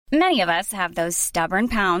Many of us have those stubborn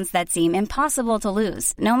pounds that seem impossible to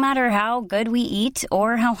lose, no matter how good we eat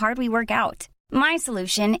or how hard we work out. My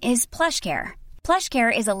solution is PlushCare.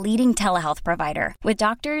 PlushCare is a leading telehealth provider with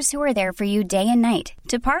doctors who are there for you day and night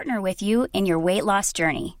to partner with you in your weight loss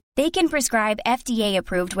journey. They can prescribe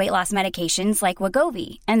FDA-approved weight loss medications like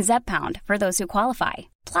Wegovy and Zepbound for those who qualify.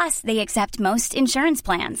 Plus, they accept most insurance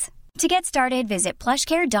plans. To get started, visit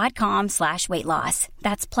plushcare.com/weightloss.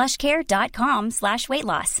 That's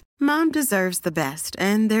plushcare.com/weightloss. Mom deserves the best,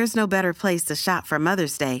 and there's no better place to shop for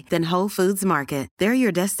Mother's Day than Whole Foods Market. They're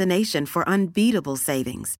your destination for unbeatable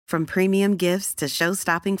savings, from premium gifts to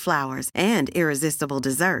show-stopping flowers and irresistible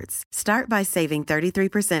desserts. Start by saving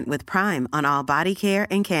 33% with Prime on all body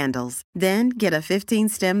care and candles. Then get a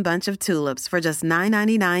 15-stem bunch of tulips for just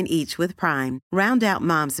 $9.99 each with Prime. Round out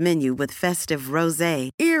Mom's menu with festive rosé,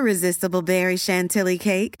 irresistible berry chantilly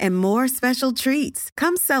cake, and more special treats.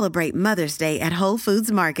 Come celebrate Mother's Day at Whole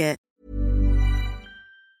Foods Market.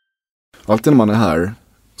 Alltid när man är här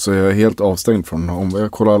så är jag helt avstängd från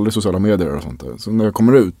jag kollar aldrig sociala medier och sånt där. Så när jag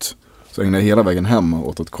kommer ut så ägnar jag hela vägen hem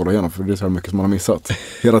åt att kolla igenom, för det är så här mycket som man har missat.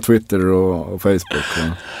 Hela Twitter och Facebook.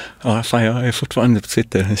 Ja, fan, jag är fortfarande på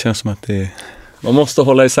Twitter. Det känns som att man måste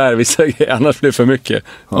hålla isär vissa grejer, annars blir det för mycket.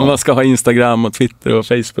 Ja. Om man ska ha Instagram och Twitter och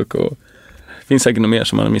Facebook och det finns säkert något mer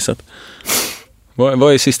som man har missat.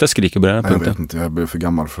 Vad är sista skriket på den här punkten? Jag vet inte, jag blir för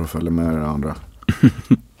gammal för att följa med det andra.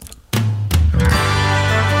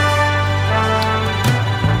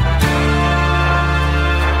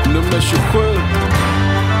 Nummer 27.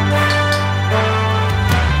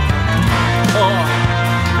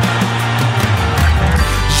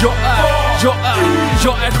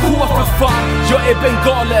 Jag är K för fan. Jag är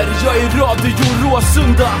bengaler, jag är Radio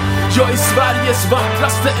Råsunda. Jag är Sveriges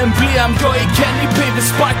vackraste emblem. Jag är Kenny Baby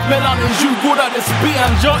Spark mellan en djurgårdares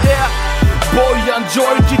ben. Jag är Bojan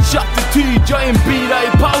Djordjic attityd. Jag är en bira i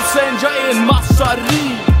pausen, jag är en massari.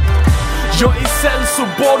 Jag är Celso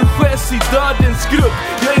Borges i dödens grupp.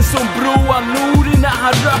 Jag är som Broa Nouri när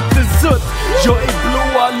han rökte sutt. Jag är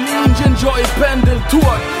blåa linjen, jag är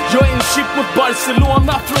pendeltåg. Jag är en chip mot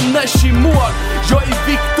Barcelona från Nesh i mål. Jag är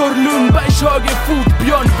Viktor Lundbergs högerfot,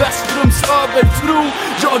 Björn Westrums övertro.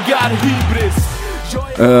 Jag är hybris.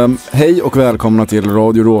 Hej och välkomna till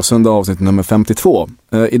Radio Råsunda avsnitt nummer 52.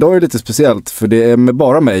 Idag är det lite speciellt för det är med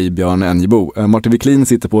bara mig, Björn Enjebo. Martin Wiklin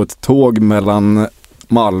sitter på ett tåg mellan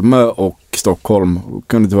Malmö och Stockholm och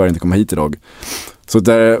kunde tyvärr inte komma hit idag. Så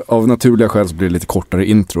där, av naturliga skäl så blir det lite kortare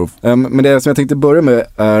intro. Men det som jag tänkte börja med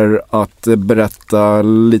är att berätta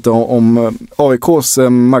lite om AIKs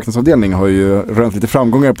marknadsavdelning har ju rönt lite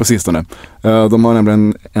framgångar på sistone. De har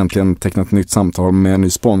nämligen äntligen tecknat ett nytt samtal med en ny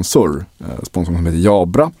sponsor. Sponsorn som heter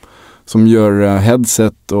Jabra, som gör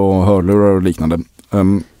headset och hörlurar och liknande.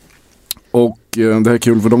 Och det här är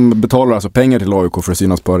kul för de betalar alltså pengar till AIK för att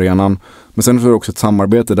synas på arenan. Men sen är det också ett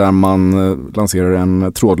samarbete där man lanserar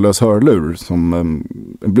en trådlös hörlur, som en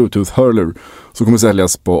Bluetooth-hörlur som kommer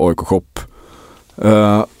säljas på AIK Shop.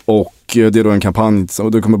 Och det är då en kampanj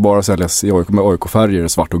och det kommer bara säljas i AIK med AIK-färger,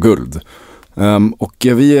 svart och guld. Och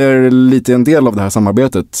vi är lite en del av det här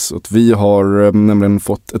samarbetet. Så att vi har nämligen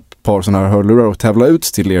fått ett par sådana här hörlurar att tävla ut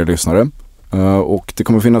till er lyssnare. Och det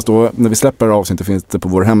kommer finnas då, när vi släpper avsnittet finns det på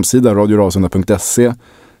vår hemsida radiorasunda.se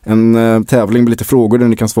en tävling med lite frågor där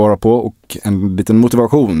ni kan svara på och en liten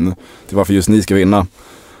motivation till varför just ni ska vinna.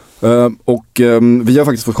 Och vi har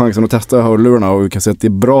faktiskt fått chansen att testa hörlurarna och vi kan se att det är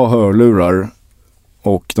bra hörlurar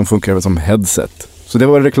och de funkar även som headset. Så det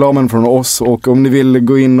var reklamen från oss, och om ni vill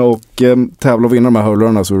gå in och tävla och vinna de här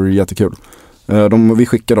hörlurarna så är det jättekul. Vi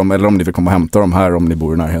skickar dem, eller om ni vill komma och hämta dem här om ni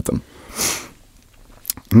bor i närheten.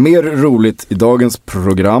 Mer roligt i dagens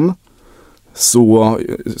program, så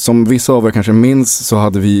som vissa av er kanske minns så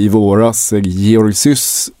hade vi i våras Georg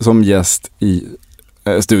Syss som gäst i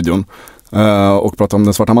studion och pratade om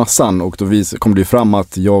den svarta massan, och då kom det fram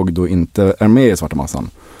att jag då inte är med i svarta massan.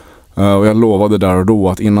 Och jag lovade där och då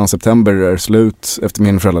att innan september är slut efter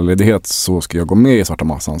min föräldraledighet så ska jag gå med i svarta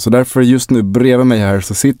massan. Så därför just nu bredvid mig här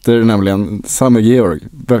så sitter nämligen Samuel Georg.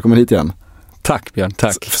 Välkommen hit igen. Tack Björn,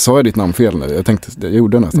 tack. Sa jag ditt namn fel nu? Jag tänkte, jag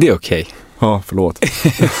gjorde nästan. Det är okej. Ja, förlåt.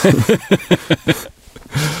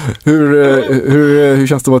 hur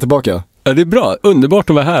känns det att vara tillbaka? Ja, det är bra. Underbart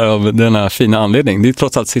att vara här av denna fina anledning. Det är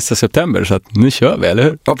trots allt sista september, så att nu kör vi, eller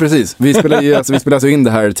hur? Ja, precis. Vi spelar alltså in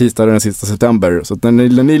det här tisdagen den sista september. Så att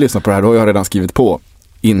när ni lyssnar på det här, då har jag redan skrivit på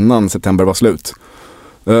innan september var slut.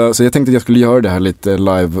 Så jag tänkte att jag skulle göra det här lite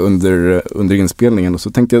live under inspelningen. Och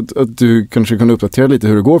så tänkte jag att du kanske kunde uppdatera lite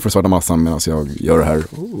hur det går för svarta massan medan jag gör det här.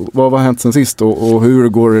 Vad har hänt sen sist och hur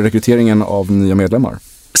går rekryteringen av nya medlemmar?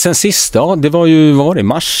 Sen sist, det var i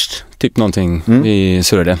mars typ någonting vi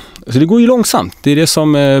surrade. Så det går ju långsamt. Det är det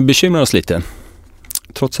som bekymrar oss lite.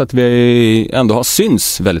 Trots att vi ändå har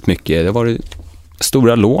syns väldigt mycket. Det har varit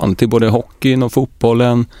stora lån till både hockeyn och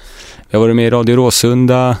fotbollen. Vi har varit med i Radio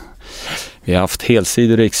Råsunda. Vi har haft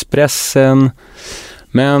helsidor i Expressen.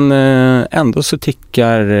 Men ändå så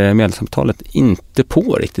tickar medlemsavtalet inte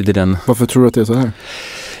på riktigt i den. Varför tror du att det är så här?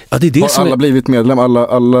 Ja, det är det har alla blivit medlem?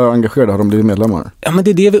 Alla engagerade, har de blivit medlemmar? Ja, men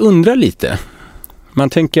det är det vi undrar lite. Man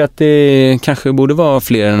tänker att det kanske borde vara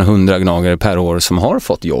fler än 100 gnagare per år som har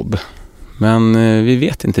fått jobb. Men vi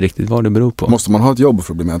vet inte riktigt vad det beror på. Måste man ha ett jobb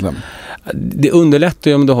för att bli medlem? Det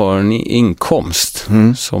underlättar ju om du har en inkomst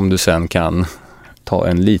som du sen kan ta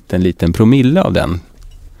en liten promille av den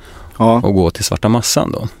och gå till svarta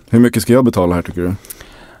massan då. Hur mycket ska jag betala här tycker du?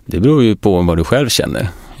 Det beror ju på vad du själv känner.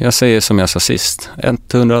 Jag säger som jag sa sist,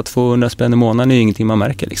 100-200 spänn i månaden är ju ingenting man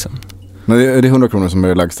märker liksom. Men är det 100 kronor som är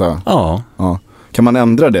det lägsta? Ja. Kan man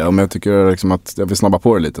ändra det om jag tycker liksom att jag vill snabba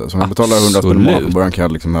på det lite? Så om jag betalar 100 spänn i månaden på början kan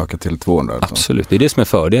jag liksom öka till 200. Alltså. Absolut, det är det som är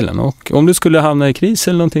fördelen. Och om du skulle hamna i kris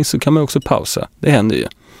eller någonting så kan man också pausa. Det händer ju.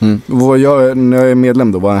 Och vad gör när jag är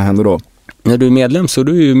medlem då? Vad händer då? När du är medlem så är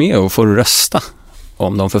du ju med och får rösta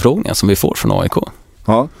om de förfrågningar som vi får från AIK.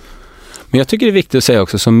 Ja. Men jag tycker det är viktigt att säga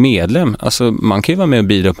också som medlem, alltså man kan ju vara med och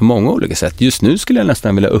bidra på många olika sätt. Just nu skulle jag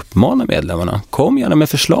nästan vilja uppmana medlemmarna. Kom gärna med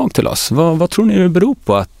förslag till oss. Vad tror ni det beror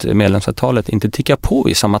på att medlemsavtalet inte tickar på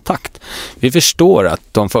i samma takt? Vi förstår att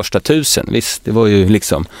de första 1000, visst det var ju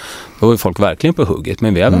liksom, då var ju folk verkligen på hugget.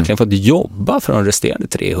 Men vi har verkligen fått jobba för de resterande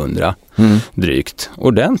 300 drygt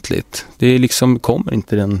ordentligt. Det är liksom, kommer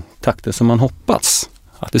inte den takten som man hoppats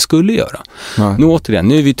att det skulle göra. Nej. Nu återigen,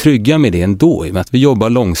 nu är vi trygga med det ändå i och med att vi jobbar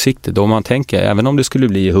långsiktigt. Om man tänker, även om det skulle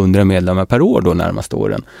bli 100 medlemmar per år då närmaste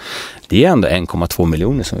åren, det är ändå 1,2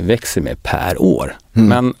 miljoner som vi växer med per år.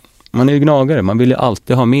 Men man är ju gnagare, man vill ju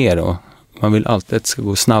alltid ha mer och man vill alltid att det ska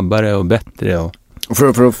gå snabbare och bättre. Och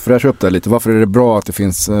för att fräscha upp det lite, varför är det bra att det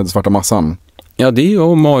finns svarta massan? Ja, det är ju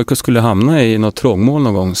om AIK skulle hamna i något trångmål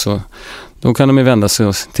någon gång så då kan de ju vända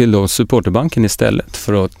sig till då supporterbanken istället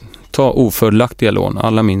för att ta ofördelaktiga lån.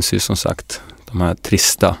 Alla minns ju som sagt de här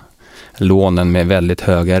trista lånen med väldigt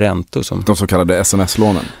höga räntor. Som de så kallade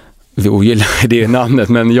SMS-lånen. Vi ogillar det namnet,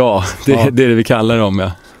 men ja, det är det vi kallar dem.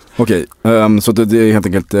 Ja. Okej, så det är helt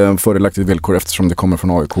enkelt fördelaktigt villkor eftersom det kommer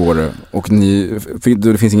från AIK och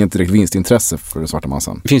det finns inget direkt vinstintresse för den svarta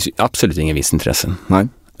massan? Det finns ju absolut ingen vinstintresse. Nej.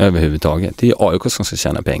 Överhuvudtaget. Det är AIK som ska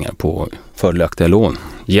tjäna pengar på fördelaktiga lån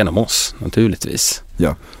genom oss, naturligtvis.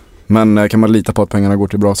 Ja. Men kan man lita på att pengarna går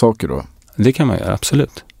till bra saker då? Det kan man göra,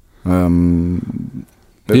 absolut.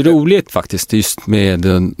 Det är roligt faktiskt just med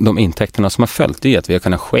de intäkterna som har följt det är att vi har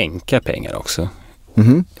kunnat skänka pengar också.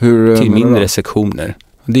 Till mindre sektioner.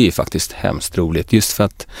 Det är ju faktiskt hemskt roligt just för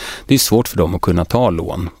att det är svårt för dem att kunna ta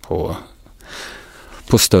lån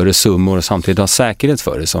på större summor och samtidigt ha säkerhet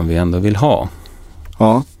för det som vi ändå vill ha.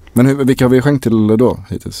 Ja, men vilka har vi skänkt till då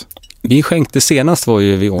hittills? Vi skänkte senast var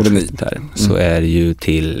ju vid årsskiftet här. Så är det ju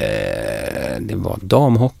till det var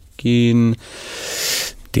damhockeyn,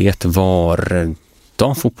 det var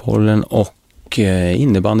damfotbollen och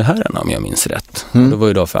innebandyherrarna om jag minns rätt. Och det var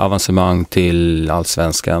ju då för avancemang till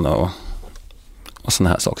allsvenskan och sådana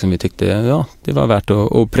här saker som vi tyckte det var värt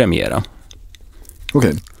att premiera.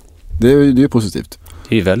 Okej, det är positivt.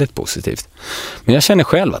 Det är väldigt positivt. Men jag känner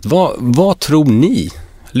själv att vad tror ni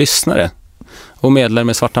lyssnare och medlemmar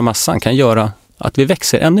med svarta massan kan göra att vi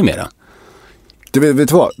växer ännu mera? Vet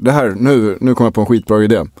du vad? Det här, nu kommer jag på en skitbra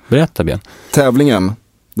idé. Berätta, Björn. Tävlingen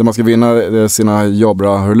där man ska vinna sina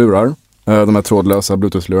Jabra-hörlurar, de här trådlösa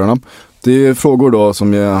Bluetooth-lurarna. Det är frågor då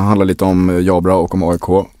som handlar lite om Jabra och om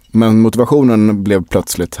AIK. Men motivationen blev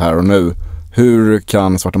plötsligt här och nu. Hur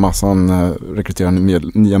kan svarta massan rekrytera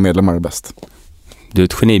nya medlemmar bäst? Du är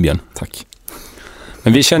ett geni, Björn. Tack.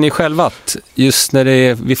 Men vi känner ju själva att just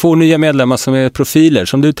när vi får nya medlemmar som är profiler,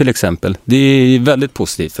 som du till exempel, det är väldigt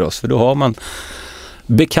positivt för oss. För då har man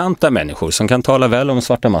bekanta människor som kan tala väl om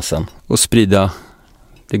svarta massan och sprida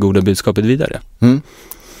det goda budskapet vidare.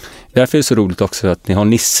 Därför är det så roligt också att ni har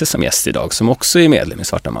Nisse som gäst idag, som också är medlem i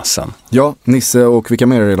svarta massan. Ja, Nisse och vilka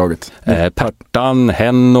mer är i laget? Pertan,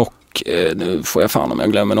 Henok, nu får jag fan om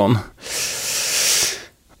jag glömmer någon.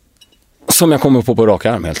 Som jag kommer på rak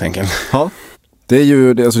arm helt enkelt. Ja. Det är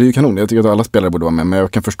ju kanon. Jag tycker att alla spelare borde vara med. Men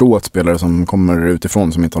jag kan förstå att spelare som kommer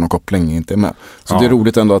utifrån som inte har någon koppling inte är med. Så det är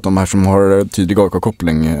roligt ändå att de här som har tydlig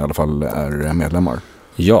AIK-koppling i alla fall är medlemmar.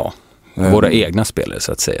 Ja, våra egna spelare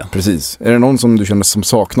så att säga. Precis. Är det någon som du känner som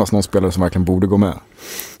saknas? Någon spelare som verkligen borde gå med?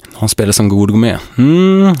 Någon spelare som borde gå med?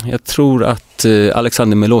 Jag tror att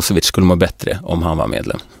Alexander Milosevic skulle må bättre om han var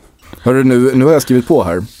medlem. Hörru, nu har jag skrivit på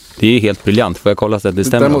här. Det är helt briljant. Får jag kolla att det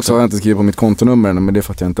stämmer? Däremot så har jag inte skrivit på mitt kontonummer, men det är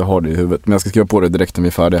för att jag inte har det i huvudet. Men jag ska skriva på det direkt när vi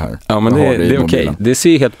är färdiga här. Ja, men det är okej. Det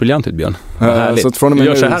ser helt briljant ut, Björn. Så att från och med vi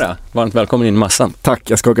gör så här då. Varmt välkommen in i massan. Tack,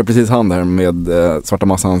 jag skakar precis hand här med Svarta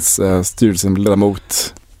Massans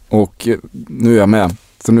styrelseledamot. Och nu är jag med.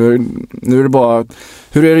 Så nu är det bara...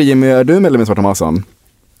 Hur är det, Jimmy? Är du medlem i Svarta Massan?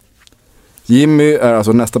 Jimmy är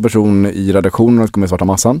alltså nästa person i redaktionen att gå med i Svarta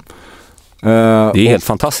Massan. Det är helt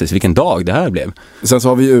fantastiskt, vilken dag det här blev. Sen så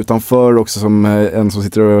har vi utanför också som en som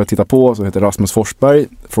sitter och tittar på, som heter Rasmus Forsberg.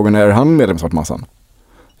 Frågan är han medlem i Svarta Massan?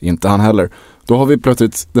 Inte han heller. Då har vi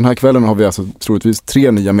plötsligt, den här kvällen har vi alltså troligtvis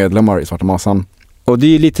 3 nya medlemmar i Svarta Massan. Och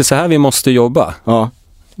det är lite så här vi måste jobba. Ja.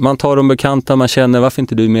 Man tar de bekanta, man känner varför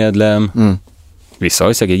inte du är medlem. Vissa har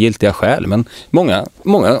ju säkert giltiga skäl, men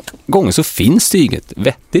många gånger så finns det ju inget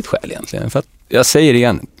vettigt skäl egentligen. För att, jag säger det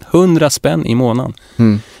igen, 100 spänn i månaden.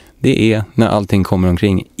 Det är, när allting kommer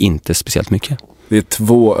omkring, inte speciellt mycket. Det är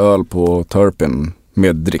 2 öl på Turpin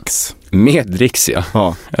med dricks. Med dricks,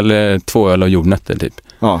 ja. Eller 2 öl och jordnötter typ.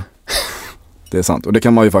 Ja, det är sant. Och det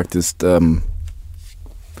kan man ju faktiskt...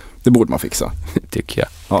 det borde man fixa. Tycker jag.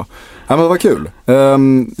 Ja, men vad kul.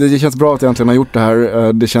 Det känns bra att jag äntligen har gjort det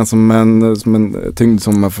här. Det känns som en tyngd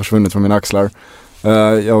som har försvunnit från mina axlar.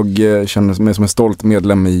 Jag känner mig som en stolt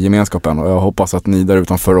medlem i gemenskapen. Och jag hoppas att ni där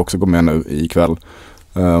utanför också går med nu ikväll.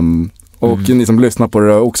 Och ni som lyssnar på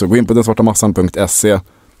det också, gå in på densvartamassan.se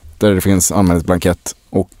där det finns anmälningsblankett.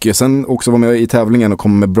 Och sen också vara med i tävlingen och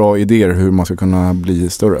komma med bra idéer hur man ska kunna bli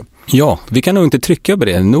större. Ja, vi kan nog inte trycka på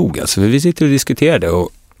det nog. Alltså, för vi sitter och diskuterar det och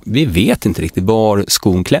vi vet inte riktigt var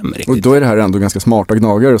skon klämmer riktigt. Och då är det här ändå ganska smarta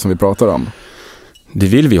gnagare som vi pratar om. Det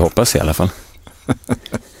vill vi hoppas i alla fall.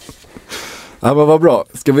 Ja, men vad bra.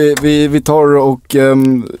 Ska vi tar och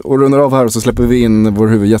rundar av här och så släpper vi in vår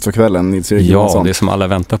huvudgäst för kvällen, Nils-Erik Johansson. Ja, det som alla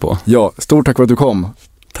väntar på. Ja, stort tack för att du kom.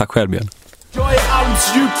 Tack själv, Björn. Jag är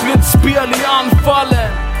Alms djupledsspel i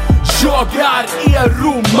anfallen. Jag är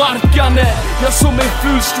Eero-markande. Jag som en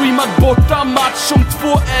fullstreamad borta match som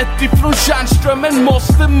 2-1 ifrån Tjärnströmmen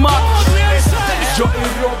måste match. Jag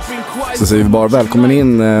är Robin Quaid. Så säger vi bara välkommen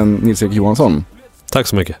in Nils-Erik Johansson. Tack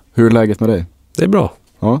så mycket. Hur är läget med dig? Det är bra.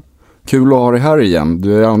 Ja. Kul att ha dig här igen.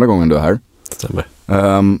 Du är andra gången du är här. Stämmer.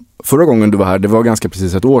 Förra gången du var här, det var ganska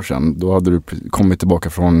precis ett år sedan. Då hade du kommit tillbaka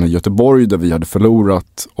från Göteborg där vi hade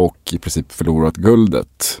förlorat och i princip förlorat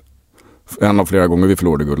guldet. En av flera gånger vi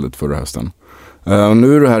förlorade guldet förra hösten.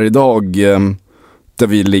 Nu är du här idag där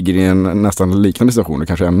vi ligger i en nästan liknande situation,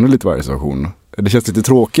 kanske ännu lite värre situation. Det känns lite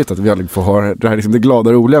tråkigt att vi aldrig får ha det här liksom det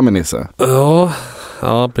glada roliga med Nisse.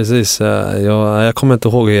 Ja, precis. Jag kommer inte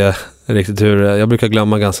ihåg riktigt hur. Jag brukar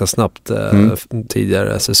glömma ganska snabbt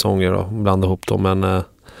tidigare säsonger och blanda ihop dem. Men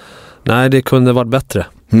nej, det kunde varit bättre.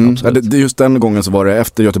 Just den gången så var det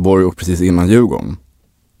efter Göteborg och precis innan Djurgården.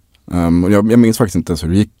 Jag minns faktiskt inte ens hur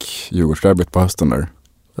det gick Djurgårdsderbyt på hösten där.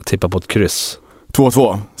 Jag tippar på ett kryss.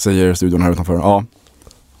 2-2 säger studion här utanför. Ja,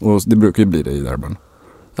 och det brukar ju bli det i derbyn.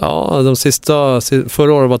 Ja,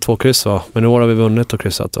 förra året var 2 kryss va? Men nu har vi vunnit och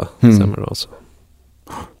kryssat va? Alltså.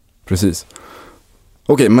 Precis.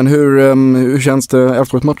 Okej, men hur känns det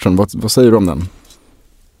efter matchen? Vad säger du om den?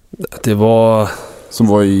 Det var... Som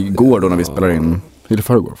var igår då när vi spelade in. Eller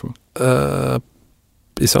förrgår?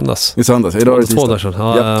 I söndags. I söndags, idag är det 2 dagar sedan.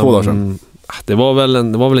 Ja, 2 dagar sedan. Det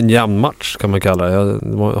var väl en jämn match kan man kalla det.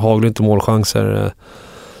 Det var hagligt inte målchanser.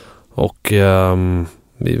 Och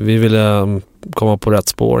vi ville komma på rätt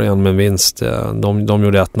spår igen med en vinst. De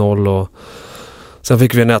gjorde 1-0 och sen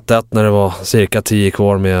fick vi en 1-1 när det var cirka 10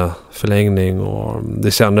 kvar med förlängning. Och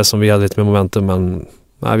det kändes som vi hade lite med momentum, men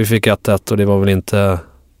nej, vi fick 1-1 och det var väl inte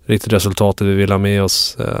riktigt resultatet vi ville ha med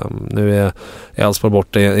oss. Nu är Elfsborg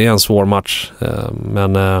borta i en svår match.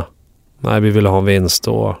 Men nej, vi ville ha en vinst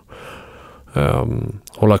och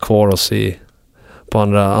hålla kvar oss på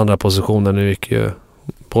andra positioner. Nu gick ju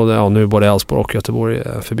både Elfsborg och Göteborg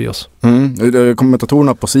förbi oss.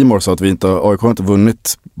 Kommentatorerna på C More sa att AIK har inte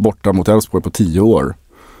vunnit borta mot Elfsborg på 10 år.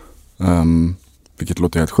 Vilket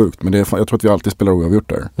låter helt sjukt. Men jag tror att vi alltid spelar oavgjort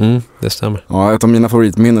där. Det stämmer. Ja, ett av mina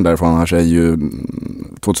favoritminnen därifrån här är ju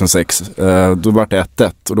 2006. Då var det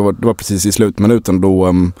 1-1 och det var precis i slutminuten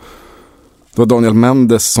då det var Daniel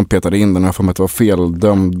Mendes som petade in den. Jag får mig att det var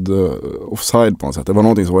feldömd offside på något sätt. Det var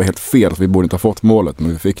någonting som var helt fel. Så vi borde inte ha fått målet,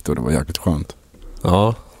 men vi fick det och det var jäkligt skönt.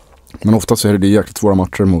 Ja. Men ofta så är det jäkligt svåra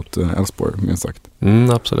matcher mot Elfsborg, minst sagt.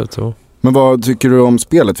 Absolut, så. Men vad tycker du om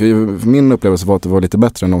spelet? För min upplevelse var att det var lite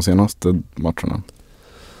bättre än de senaste matcherna.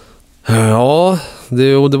 Ja,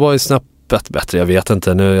 det var ju snabbt bättre. Jag vet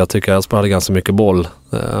inte nu. Jag tycker att Elfsborg hade ganska mycket boll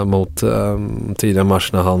mot tidigare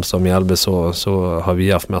matcherna. Halmstad och Mjällby så har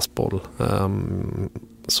vi haft mest boll.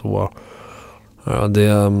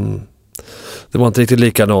 det var inte riktigt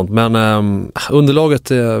likadant. Men underlaget,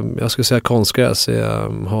 jag skulle säga konstgräs,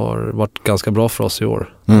 har varit ganska bra för oss i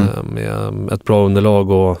år. Med ett bra underlag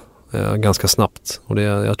och ganska snabbt. Och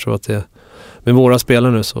jag tror att med våra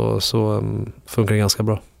spelare nu så funkar det ganska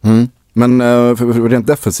bra. Men för rent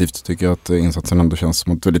defensivt tycker jag att insatsen ändå känns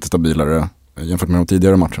som att det är lite stabilare jämfört med de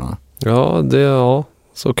tidigare matcherna. Ja,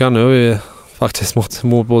 så kan vi faktiskt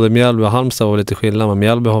mot både Mjällby och Halmstad var lite skillnad. Men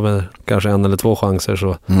Mjällby har väl kanske 1 eller 2 chanser.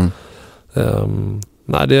 Så.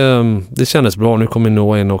 Nej, det kändes bra. Nu kommer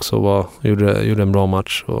Noah in också och gjorde en bra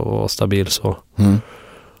match och var stabil. Så.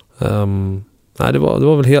 Nej, det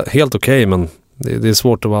var väl helt okej, men det är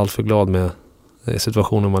svårt att vara allt för glad med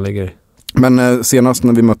situationen man ligger i. Men senast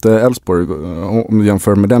när vi mötte Elfsborg, om du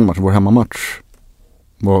jämför med den matchen, vår hemmamatch,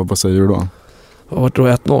 vad säger du då? Vart då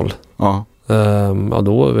 1-0? Ja. Ja,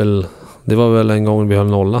 då var det var väl en gång vi höll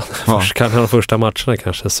nollan. Kanske de första matcherna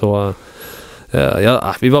kanske. Så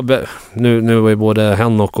vi var nu var ju både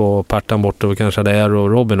Henok och Pertan borta och vi kanske hade Eero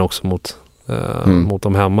och Robin också mot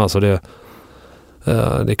dem hemma. Så det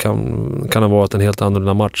kan ha varit en helt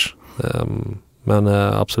annorlunda match. Men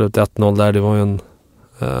absolut 1-0 där, det var ju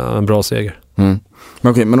en bra seger.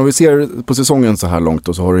 Men okej, men om vi ser på säsongen så här långt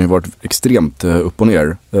då, så har det ju varit extremt upp och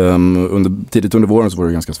ner. Tidigt under våren så var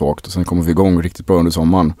det ganska svagt och sen kommer vi igång riktigt bra under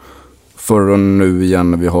sommaren. Förrän nu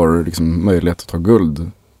igen när vi har liksom möjlighet att ta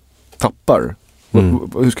guld tappar.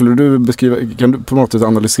 Hur skulle du beskriva, kan du på något sätt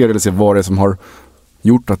analysera eller se vad det är som har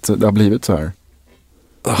gjort att det har blivit så här?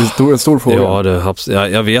 Det är en stor fråga.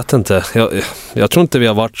 Jag vet inte. Jag tror inte vi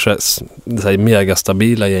har varit så mega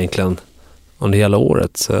stabila egentligen under hela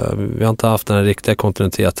året. Vi har inte haft den riktiga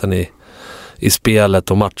kontinuiteten i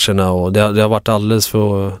spelet och matcherna. Och det har varit alldeles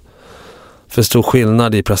för stor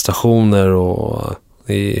skillnad i prestationer och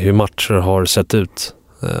i hur matcher har sett ut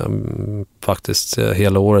faktiskt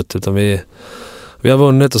hela året. Utan vi har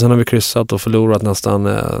vunnit och sen har vi kryssat och förlorat nästan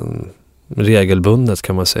regelbundet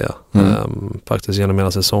kan man säga. Faktiskt genom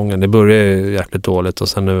hela säsongen. Det börjar ju jäkligt dåligt och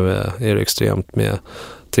sen nu är det extremt med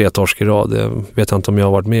 3 torsk i rad. Det vet jag inte om jag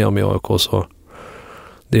har varit med om i AIK, så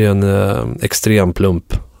det är en extrem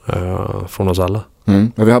plump från oss alla.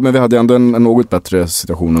 Men vi hade ändå en något bättre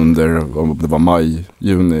situation under, om det var maj,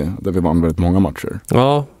 juni, där vi vann väldigt många matcher.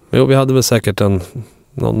 Ja, vi hade väl säkert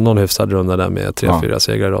någon hyfsad runda där med 3-4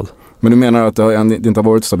 segrar i rad. Men du menar att det inte har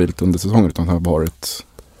varit stabilt under säsongen utan det har varit...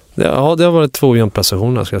 Ja, det har varit 2 ojämna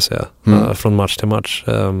prestationer ska jag säga. Från match till match.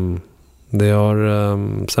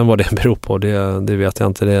 Sen vad det beror på, det vet jag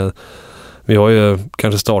inte. Vi har ju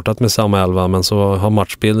kanske startat med samma 11, men så har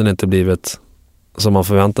matchbilden inte blivit som man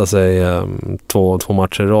förväntar sig 2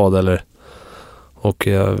 matcher i rad. Och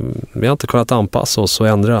vi har inte kunnat anpassa oss och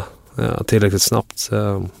ändra tillräckligt snabbt,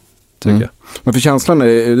 tycker jag. Men för känslan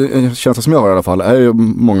som jag har i alla fall är ju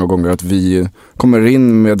många gånger att vi kommer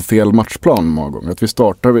in med fel matchplan många gånger. Att vi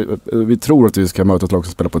startar, vi tror att vi ska möta ett lag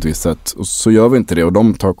som spelar på ett visst sätt och så gör vi inte det och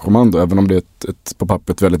de tar kommando även om det är ett på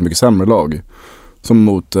pappret väldigt mycket sämre lag. Som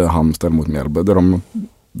mot Halmstad eller mot Mjällby där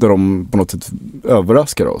de på något sätt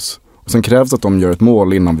överraskar oss. Och sen krävs att de gör ett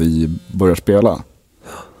mål innan vi börjar spela.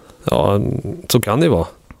 Ja, så kan det vara.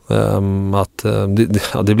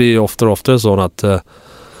 Det blir ju oftare så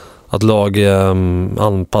att lag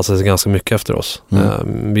anpassar sig ganska mycket efter oss.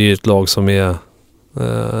 Vi är ett lag som är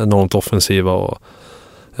enormt offensiva och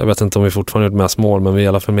jag vet inte om vi fortfarande gjort mest mål, men vi är i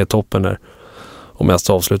alla fall med toppen där och mest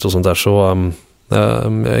avslut och sånt där. Så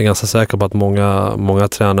jag är ganska säker på att många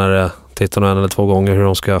tränare tittar 1 eller 2 gånger hur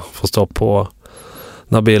de ska få stopp på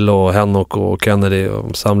Nabil och Henok och Kennedy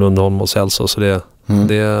och Sam Lundholm och Celso. Så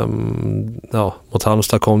mot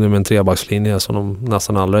Halmstad kom det med en 3-backslinje som de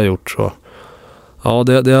nästan aldrig har gjort. Så ja,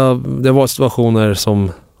 det har varit situationer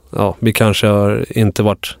som vi kanske inte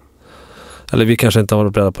har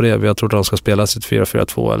varit beredda på det. Vi har trott att de ska spela sitt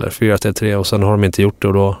 4-4-2 eller 4-3 och sen har de inte gjort det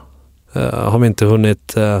och då har vi inte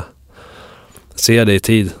hunnit se det i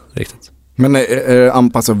tid riktigt. Men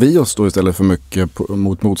anpassar vi oss då istället för mycket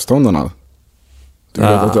mot motståndarna?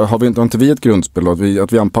 Har inte vi ett grundspel då,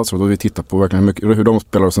 att vi anpassar oss och vi tittar på verkligen hur de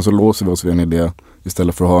spelar och sen så låser vi oss vid en idé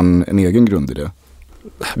istället för att ha en egen grundidé?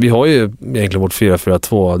 Vi har ju egentligen vårt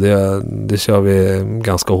 4-4-2. Det kör vi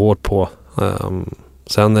ganska hårt på.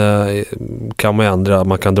 Sen kan man ändra,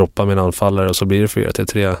 man kan droppa med en anfallare och så blir det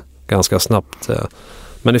 4-3 ganska snabbt.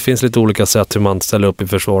 Men det finns lite olika sätt hur man ställer upp i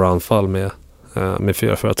försvar och anfall med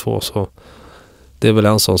 4-4-2. Så det är väl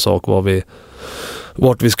en sån sak vad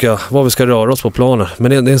vi ska röra oss på planen.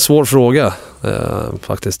 Men det är en svår fråga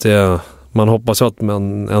faktiskt. Man hoppas ju att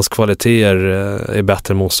ens kvaliteter är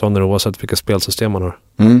bättre motståndare oavsett vilka spelsystem man har.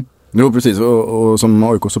 Jo, precis. Och som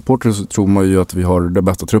AIK-supporter så tror man ju att vi har den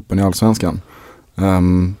bästa truppen i Allsvenskan.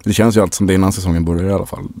 Det känns ju alltid som det innan säsongen börjar i alla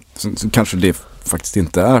fall. Så kanske det faktiskt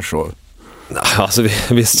inte är så. Alltså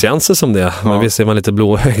visst känns det som det. Men visst är man lite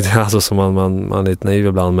blåögd. Alltså som man är lite naiv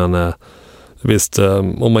ibland. Men visst,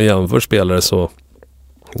 om man jämför spelare så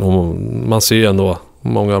man ser ju ändå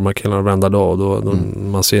många av de här killarna varenda dag. Och då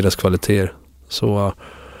man ser deras kvaliteter. Så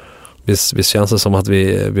visst känns det som att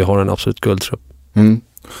vi har en absolut guldtrupp. Mm.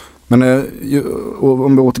 Men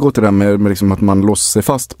om vi återgår till det här med liksom att man låser sig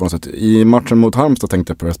fast på något sätt. I matchen mot Halmstad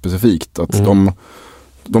tänkte jag på det specifikt. Att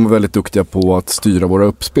de var väldigt duktiga på att styra våra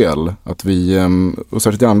uppspel. Att vi, och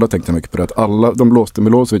särskilt i andra tänkte jag mycket på det. Att de blåste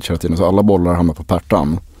Milosevic hela tiden så alla bollar hamnade på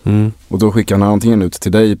Pertan. Och då skickade han antingen ut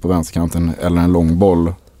till dig på vänsterkanten eller en lång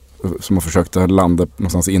boll som har försökt landa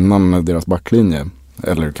någonstans innan deras backlinje.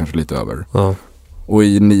 Eller kanske lite över. Ja. Och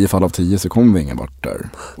i 9 fall av 10 så kom vi ingen vart där.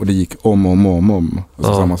 Och det gick om.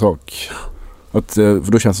 Alltså samma sak.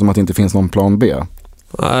 För då känns det som att det inte finns någon plan B.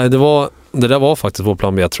 Nej, det där var faktiskt vår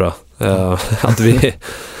plan B, tror jag. Att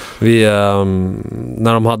vi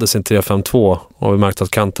när de hade sin 3-5-2 och vi märkte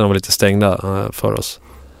att kanterna var lite stängda för oss.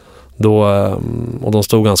 Och de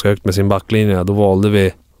stod ganska högt med sin backlinje. Då valde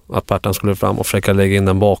vi att Pertan skulle fram och försöka lägga in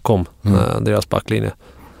den bakom deras backlinje.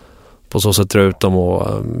 På så sätt dra ut dem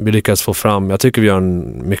och vi lyckades få fram. Jag tycker vi gör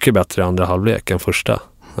en mycket bättre andra halvlek än första.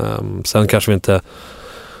 Sen kanske vi inte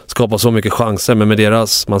skapar så mycket chanser, men med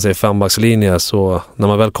deras, man säger 5-backslinje, så när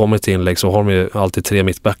man väl kommer till inlägg så har de ju alltid 3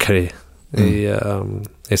 mittbackar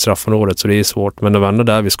i straffområdet, så det är svårt. Men det var ändå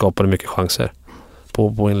där vi skapade mycket chanser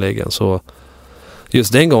på inläggen. Så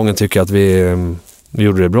just den gången tycker jag att vi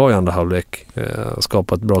gjorde det bra i andra halvlek.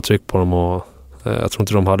 Skapade ett bra tryck på dem och jag tror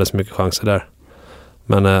inte de hade så mycket chanser där.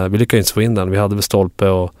 Men vi lyckades inte få in den. Vi hade väl stolpe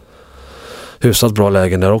och hyfsat bra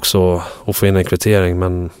lägen där också och få in en kvittering.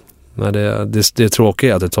 Men nej, det är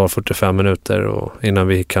tråkigt att det tar 45 minuter innan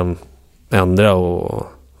vi kan ändra och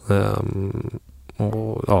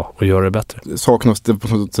göra det bättre. Saknas det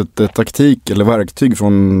på något sätt taktik eller verktyg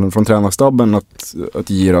från tränarstaben att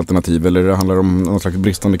ge alternativ, eller det handlar om någon slags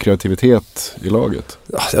bristande kreativitet i laget?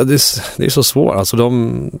 Ja, det är så svårt. Alltså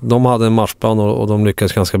de hade en matchplan och de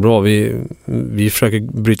lyckades ganska bra. Vi försöker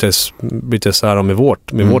bryta isär dem med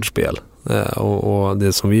vårt spel och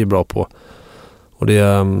det som vi är bra på. Och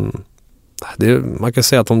man kan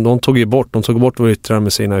säga att de tog bort vår yttrare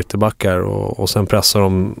med sina ytterbackar och sen pressar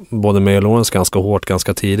de både mig och Lawrence ganska hårt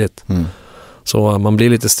ganska tidigt. Så man blir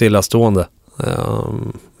lite stillastående.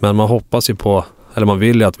 Men man hoppas ju på, eller man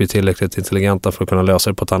vill ju att vi är tillräckligt intelligenta för att kunna lösa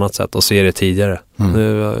det på ett annat sätt och se det tidigare.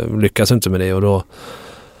 Nu lyckas inte med det och då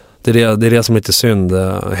det är det som är lite synd.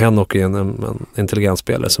 Henok är en intelligent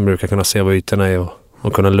spelare som brukar kunna se vad ytorna är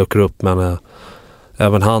och kunna luckra upp, men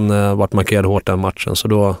även han varit markerad hårt den matchen, så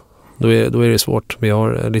då är det svårt. Vi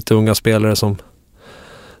har lite unga spelare som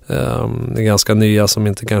är ganska nya, som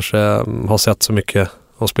inte kanske har sett så mycket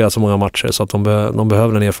och spelat så många matcher, så att de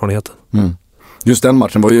behöver den erfarenheten. Just den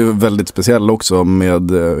matchen var ju väldigt speciell också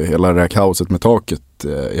med hela det här kaoset med taket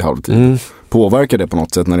i halvtid. Påverkar det på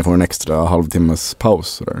något sätt när ni får en extra halvtimmes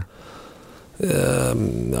paus?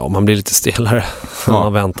 Ja, man blir lite stelare när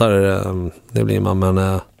man väntar. Det blir man,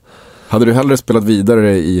 men... Hade du hellre spelat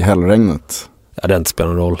vidare i hällregnet? Ja, det inte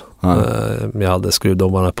spelar någon roll. Jag hade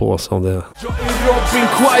skruvdobbarna på som det. Jag är Robin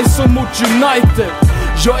Quaison mot United.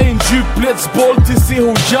 Jag är en djupledsboll till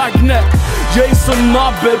CH Jagnet. Jag är som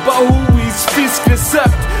Nabbe Bahois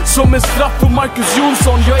fiskrecept. Som en straff för Marcus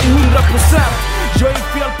Jonsson. Jag är 100%.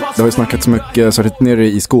 Det har ju snackats mycket särskilt nere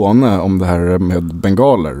i Skåne om det här med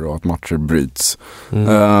bengaler och att matcher bryts.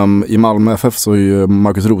 I Malmö FF så är ju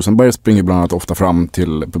Marcus Rosenberg springer bland annat ofta fram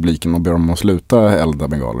till publiken och ber dem att sluta elda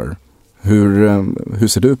bengaler. Hur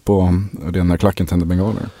ser du på det när klacken tänder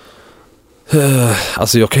bengaler?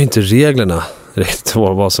 Alltså jag kan inte reglerna riktigt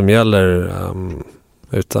vad som gäller.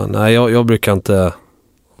 Utan nej, jag brukar inte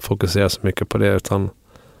fokusera så mycket på det, utan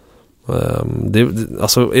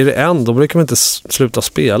alltså är det då brukar man inte sluta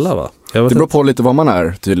spela, va? Det beror på lite vad man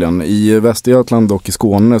är tydligen. I Västergötland och i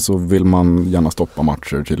Skåne så vill man gärna stoppa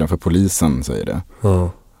matcher tydligen, för polisen säger det.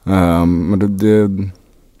 Men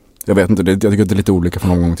jag vet inte, jag tycker att det är lite olika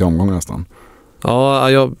från omgång till omgång nästan.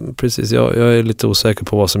 Ja, precis. Jag är lite osäker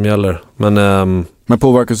på vad som gäller. Men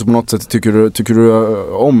påverkar det på något sätt? Tycker du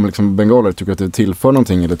om liksom bengaler? Tycker du att det tillför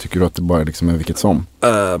någonting, eller tycker du att det bara liksom är vilket som?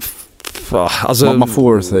 Alltså, man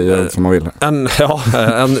får säga som man vill.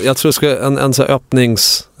 Jag tror en så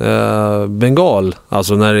öppningsbengal,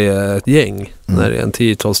 alltså när det är ett gäng, när det är en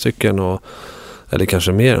 10-12 stycken eller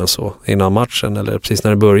kanske mer än så innan matchen eller precis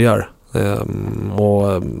när det börjar.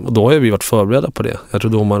 Och då har vi varit förberedda på det. Jag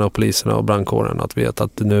tror domarna och poliserna och brandkåren att vet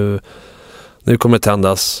att nu nu kommer det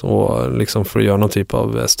tändas och liksom för att göra någon typ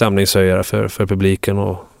av stämningshöjare för publiken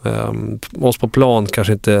och oss på plan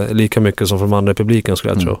kanske inte lika mycket som för de andra i publiken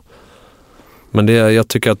skulle jag tro. Men jag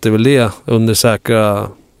tycker att det är väl det under säkra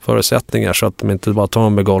förutsättningar så att de inte bara tar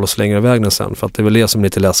en bengal och slänger iväg den sen, för att det är väl det som är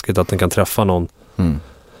lite läskigt att den kan träffa någon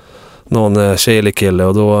tjej eller kille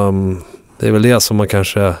och då det är väl det som man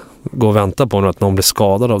kanske går och väntar på nu, att någon blir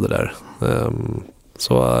skadad av det där.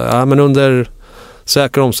 Men under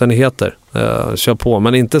säkra omständigheter kör på,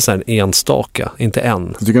 men inte så här enstaka, inte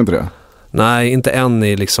en. Du tycker inte det? Nej, inte en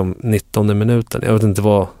i liksom 19 minuten. Jag vet inte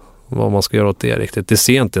vad man ska göra åt det riktigt. Det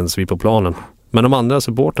ser inte ens vi på planen. Men de andra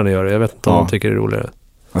supportarna gör det. Jag vet inte om de tycker det är roligare.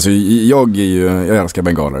 Alltså jag älskar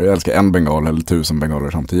bengaler. Jag älskar en bengal eller 1000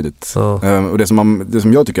 bengaler samtidigt. Och det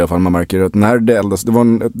som jag tycker i alla fall man märker är att när det eldas, det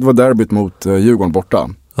var derbyt mot Djurgården borta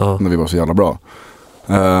när vi var så jävla bra.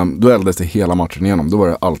 Då eldades det hela matchen igenom. Då var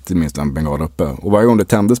det alltid minst en bengal uppe. Och varje gång det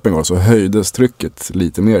tändes bengal så höjdes trycket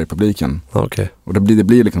lite mer i publiken. Okay. Och det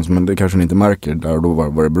blir liksom som, det kanske ni inte märker där och då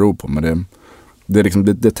vad det beror på. Men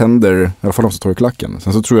det tänder, i alla fall de som står i klacken.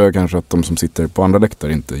 Sen så tror jag kanske att de som sitter på andra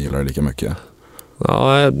läktare inte gillar det lika mycket.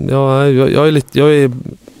 Ja,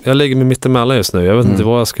 jag lägger mig mitt emellan just nu. Jag vet inte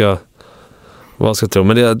vad jag ska tro.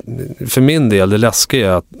 Men för min del, det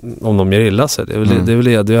läskiga är att om de gör illa sig.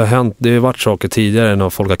 Det har hänt, det har varit saker tidigare när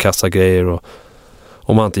folk har kastat grejer och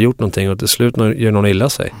man har inte gjort någonting och till slut gör någon illa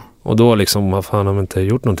sig. Och då liksom, vad fan har man inte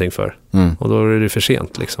gjort någonting för? Och då är det för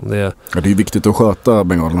sent liksom. Det är viktigt att sköta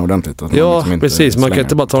bengalerna ordentligt. Att ja, liksom precis. Man kan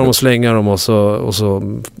inte bara ta dem och slänga dem och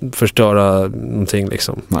så förstöra någonting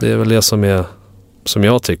liksom. Nej. Det är väl det som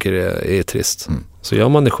jag tycker är trist. Så gör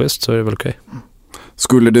man det schysst så är det väl okej.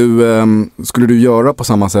 Skulle du göra på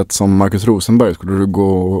samma sätt som Marcus Rosenberg? Skulle du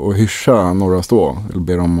gå och hyscha några stå? Eller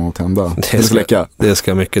be dem att tända? Det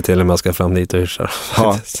ska mycket till om jag ska fram dit och hyscha.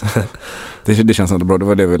 Ja. Det känns inte bra. Det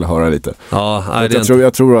var det jag ville höra lite. Ja,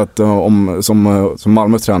 jag tror att som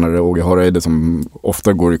Malmös tränare Åge Hareide som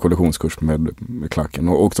ofta går i kollisionskurs med klacken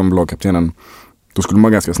och som lagkaptenen, då skulle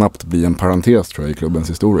man ganska snabbt bli en parentes tror jag i klubbens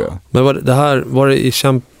historia. Men var det i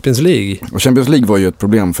Champions League? Och Champions League var ju ett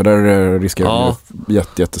problem för där riskerar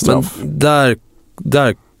jättestraff. Men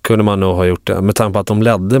där kunde man nog ha gjort det med tanke på att de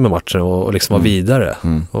ledde med matchen och liksom var vidare.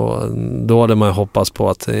 Och då hade man hoppats på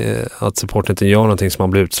att supporten inte gör någonting som man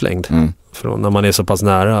blir utslängd. För när man är så pass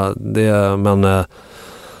nära men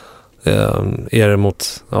är det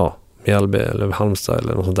mot Mjällby eller Halmstad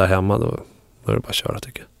eller något sånt där hemma då är det bara att köra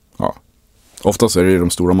tycker jag. Ja. Oftast är det de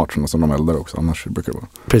stora matcherna som de eldar också, annars brukar det vara.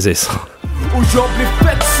 Precis. Och jag blir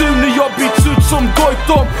fett sur när jag byts ut som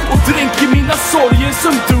Goitom och dränker mina sorger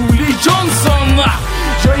som Dooley Johnson.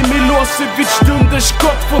 Jag är Milosevic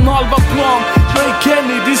dunderskott från halva plan. Jag är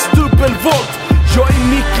Kennedys dubbelvolt. Jag är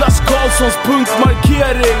Niklas Karlssons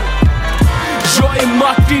punktmarkering. Jag är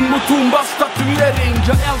Martin Mutumbas statuering.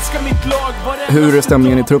 Jag älskar mitt lag. Hur är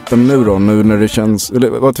stämningen i truppen nu då? Nu när det känns, eller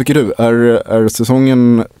vad tycker du? Är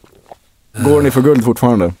säsongen... Går ni för guld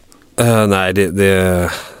fortfarande? Nej, nej,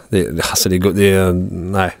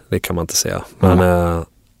 det kan man inte säga. Men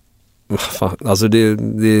alltså det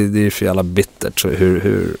är för jävla bittert så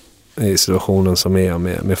hur i situationen som är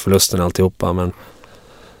med förlusten och alltihopa. Men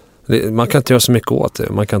man kan inte göra så mycket åt det.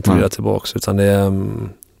 Man kan inte vrida tillbaka. Utan det är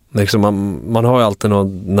liksom, man har ju alltid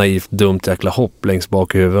något naivt, dumt jäkla hopp längst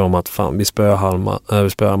bak i huvudet om att fan, vi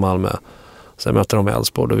spöar Malmö. Sen möter de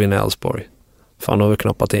Elfsborg, då vinner Elfsborg. Fan, då har vi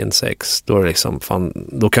knappat in 6. Då är det liksom, fan,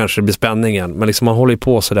 då kanske det blir spänningen. Men liksom man håller ju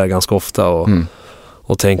på så där ganska ofta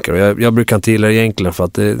och tänker. Och jag brukar inte gilla det egentligen för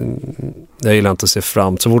att jag gillar inte att se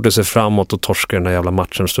fram. Så fort du ser framåt och torskar den här jävla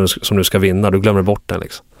matchen som du ska vinna, du glömmer bort den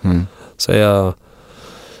liksom. Så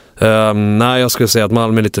nej, jag skulle säga att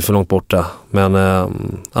Malmö är lite för långt borta. Men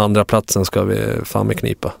andra platsen ska vi fan med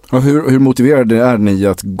knipa. Och hur motiverade är ni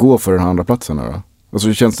att gå för den här andra platsen då?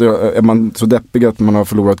 Alltså känns det, är man så deppig att man har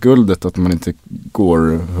förlorat guldet att man inte går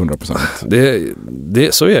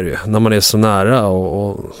 100%? Så är det ju. När man är så nära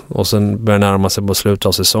och sen börjar närma sig på slutet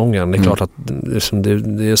av säsongen. Det är klart att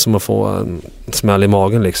det är som att få en smäll i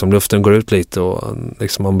magen liksom. Luften går ut lite och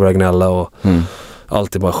liksom man börjar gnälla och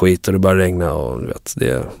allt är bara skit och det börjar regna och du vet,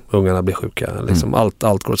 ungarna blir sjuka. Liksom.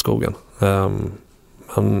 Allt går åt skogen.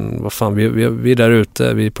 Men vad fan, vi är där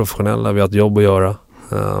ute, vi är professionella, vi har ett jobb att göra.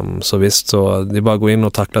 Så visst, så det är bara att gå in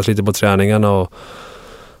och tacklas lite på träningarna och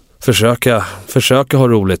försöka ha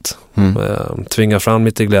roligt. Tvinga fram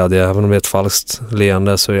lite glädje, även om det är ett falskt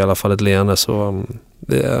leende så är det i alla fall ett leende. Så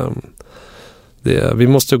vi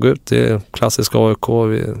måste gå ut, det är klassiska AIK,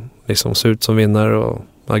 vi liksom ser ut som vinnare och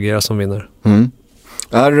agerar som vinnare.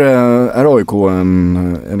 Är AIK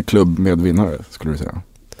en klubb med vinnare, skulle du säga?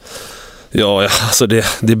 Ja, alltså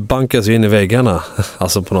det bankas ju in i väggarna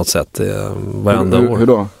alltså på något sätt varenda år. Hur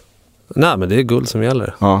då? Nej, men det är guld som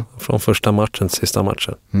gäller. Ja. Från första matchen till sista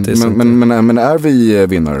matchen. Men är vi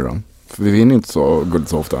vinnare då? För vi vinner inte så guld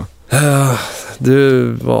så ofta.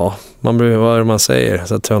 Vad är det man säger?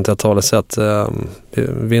 Så tror jag inte jag talar så att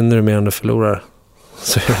vinner du mer än du förlorar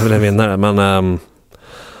så är det väl en vinnare. Men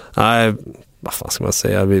nej, vad fan ska man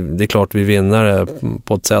säga? Det är klart vi vinner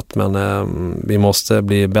på ett sätt, men vi måste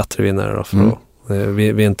bli bättre vinnare då, för vi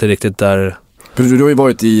är inte riktigt där. För du har ju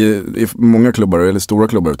varit i många klubbar, eller stora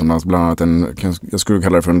klubbar utomlands, bland annat jag skulle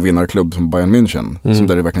kalla det för en vinnarklubb som Bayern München, som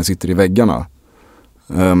där det verkligen sitter i väggarna.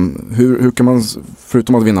 Hur kan man,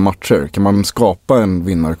 förutom att vinna matcher, kan man skapa en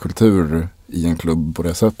vinnarkultur i en klubb på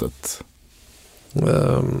det sättet?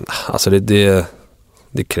 Alltså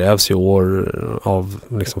det krävs ju år av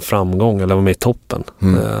liksom framgång eller vara med i toppen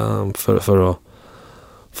för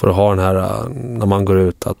att ha den här, när man går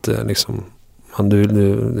ut, att liksom du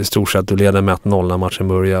i stort sett du leder med 1-0 när matchen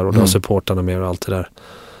börjar och du har supportarna med och allt det där.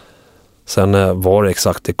 Sen var det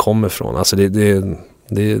exakt det kommer ifrån, alltså det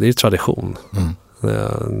är tradition.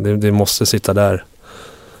 Det måste sitta där,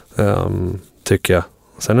 tycker jag.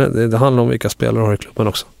 Sen det handlar om vilka spelare har i klubben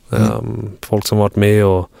också. Folk som varit med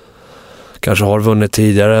och kanske har vunnit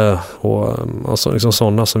tidigare och så, liksom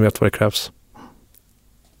sådana som vet vad det krävs.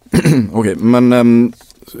 Okej, men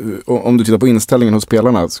om du tittar på inställningen hos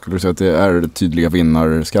spelarna, skulle du säga att det är tydliga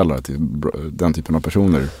vinnarskallar till den typen av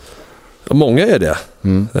personer? Ja, många är det.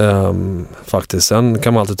 Faktiskt. Sen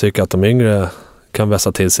kan man alltid tycka att de yngre kan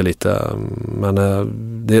vässa till sig lite. Men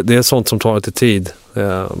det är sånt som tar lite tid,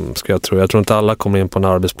 ska jag tro. Jag tror inte alla kommer in på en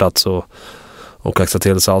arbetsplats och kaxar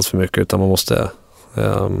till sig alls för mycket, utan man måste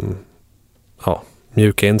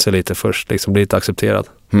mjuka in sig lite först, liksom bli lite accepterad.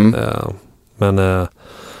 Men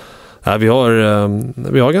vi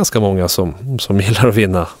har ganska många som gillar att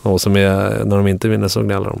vinna, och som är, när de inte vinner så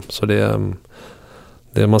gnäller de. Så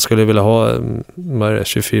det man skulle vilja ha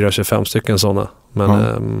 24-25 stycken sådana.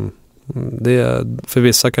 Men det för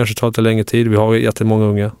vissa kanske tar lite längre tid. Vi har jättemånga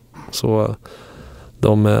unga, så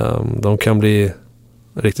de kan bli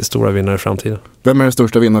riktigt stora vinnare i framtiden. Vem är den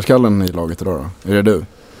största vinnarskallen i laget idag då? Är det du?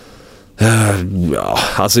 Ja,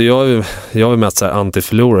 alltså jag är mest så här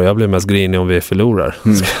anti-förlorare. Jag blir mest grinig om vi förlorar, ska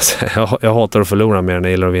jag säga. Jag hatar att förlora mer än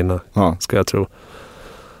jag gillar att vinna, ska jag tro.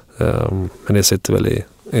 Men det sitter väl i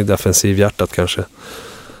defensivhjärtat kanske.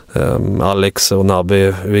 Alex och Nabbe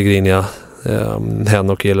är griniga.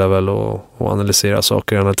 Henok gillar väl att analysera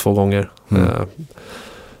saker gärna 2 gånger.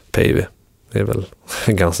 Päivi är väl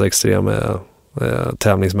en ganska extrem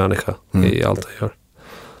tävlingsmänniska i allt han gör.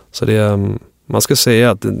 Så man ska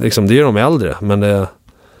säga att liksom, det är de äldre, men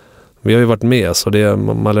vi har ju varit med, så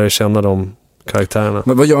man lär känna de karaktärerna.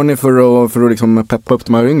 Men vad gör ni för att liksom peppa upp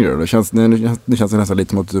de här yngre? Det känns nästan lite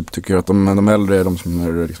som att du tycker att de äldre är de som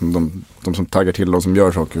är liksom de som taggar till och som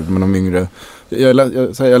gör saker, men de yngre.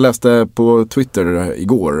 Jag läste på Twitter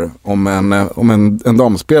igår om en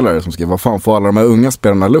damspelare som skrev: vad fan får alla de här unga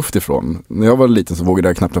spelarna luft ifrån? När jag var liten så vågade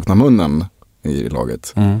jag knappt öppna munnen i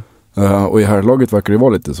laget. Och i här laget verkar det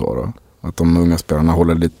vara lite så då, att de unga spelarna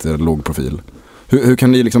håller lite låg profil. Hur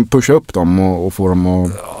kan ni liksom pusha upp dem och få dem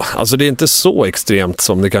att... Alltså det är inte så extremt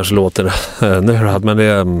som det kanske låter nu, men det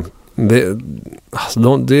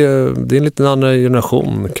är en lite annan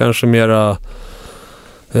generation. Kanske mera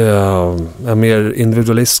mer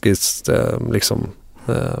individualistisk liksom,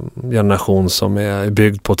 generation som är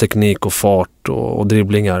byggd på teknik och fart och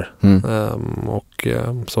dribblingar och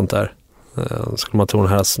sånt där. Skulle man tro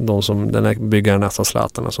den här byggaren nästan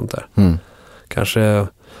Zlatan och sånt där. Kanske...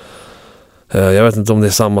 Jag vet inte om det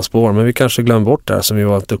är samma spår, men vi kanske glömmer bort det här som vi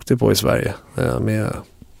var duktiga på i Sverige, med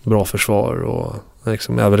bra försvar och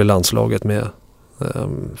liksom även i landslaget med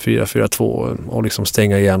 4-4-2 och liksom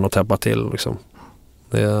stänga igen och täppa till liksom.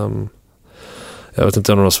 Jag vet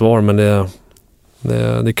inte om det är något svar, men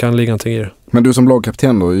det kan ligga någonting i det. Men du som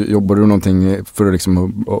lagkapten då, jobbar du någonting för att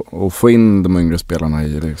liksom att få in de yngre spelarna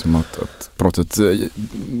i liksom att på något sätt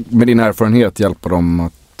med din erfarenhet hjälpa dem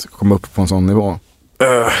att komma upp på en sån nivå?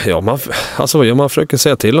 Ja, man försöker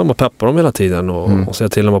säga till dem och peppa dem hela tiden och säga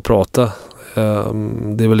till dem att prata.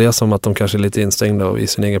 Det är väl det som att de kanske är lite instängda i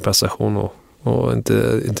sin egen prestation och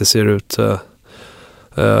inte ser ut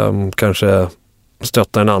kanske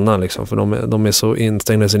stötta en annan liksom, för de är så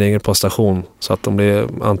instängda i sin egen prestation så att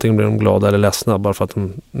antingen blir de glada eller ledsna bara för att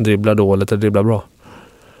de dribblar dåligt eller dribblar bra.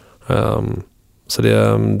 Så det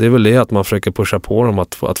är väl det att man försöker pusha på dem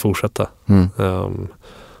att fortsätta.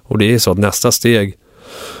 Och det är så att nästa steg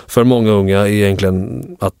för många unga är egentligen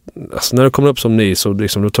att alltså när du kommer upp som ny så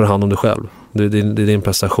liksom, du tar hand om dig själv. Det är din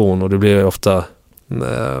prestation och du blir ofta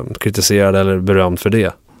kritiserad eller berömd för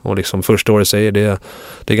det. Och liksom första året säger det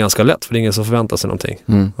är ganska lätt, för det är ingen som förväntar sig någonting.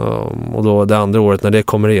 Och då det andra året när det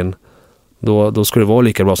kommer in, då ska det vara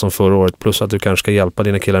lika bra som förra året, plus att du kanske ska hjälpa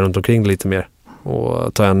dina killar runt omkring lite mer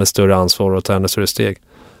och ta ännu större ansvar och ta ännu större steg.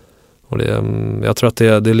 Och jag tror att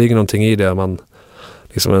det ligger någonting i det. Man,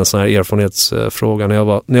 liksom en sån här erfarenhetsfråga. När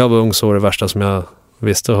jag var ung så var det värsta som jag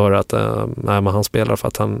visste att höra att men han spelar för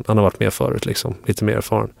att han har varit med förut, liksom, lite mer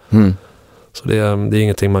erfaren. Så det är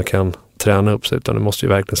ingenting man kan träna upp sig, utan du måste ju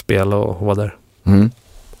verkligen spela och vara där.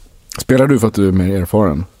 Spelar du för att du är mer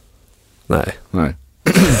erfaren? Nej.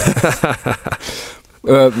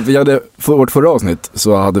 Vi hade för vårt förra avsnitt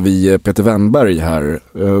så hade vi Peter Wennberg här.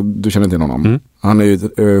 Du känner till honom. Han är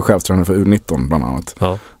ju chefstränare för U19 bland annat.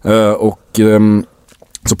 Ja. Och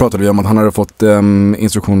så pratade vi om att han hade fått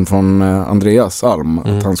instruktion från Andreas Alm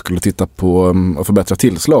att han skulle titta på att förbättra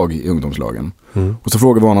tillslag i ungdomslagen. Och så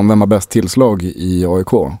frågade vi honom vem har bäst tillslag i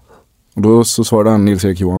AIK. Och då så svarade han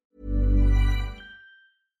Nils-Erik Johansson.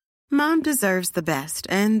 Mom deserves the best,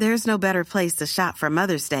 and there's no better place to shop for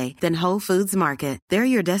Mother's Day than Whole Foods Market. They're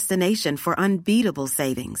your destination for unbeatable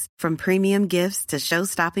savings, from premium gifts to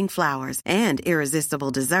show-stopping flowers and irresistible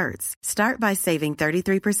desserts. Start by saving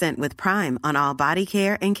 33% with Prime on all body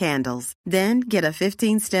care and candles. Then get a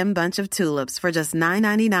 15-stem bunch of tulips for just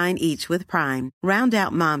 $9.99 each with Prime. Round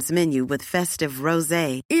out Mom's menu with festive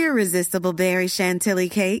rosé, irresistible berry chantilly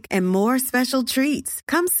cake, and more special treats.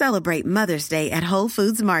 Come celebrate Mother's Day at Whole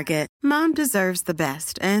Foods Market. Mom deserves the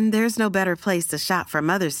best, and there's no better place to shop for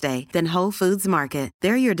Mother's Day than Whole Foods Market.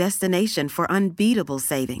 They're your destination for unbeatable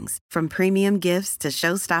savings, from premium gifts to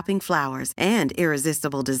show-stopping flowers and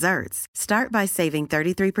irresistible desserts. Start by saving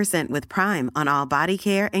 33% with Prime on all body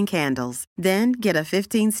care and candles. Then get a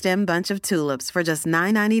 15-stem bunch of tulips for just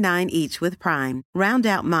 $9.99 each with Prime. Round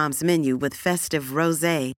out Mom's menu with festive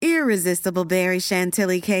rosé, irresistible berry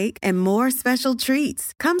chantilly cake, and more special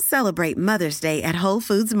treats. Come celebrate Mother's Day at Whole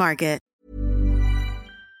Foods Market.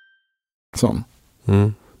 Sån.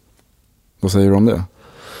 Vad säger du om det?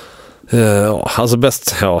 Alltså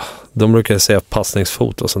bäst, de brukar säga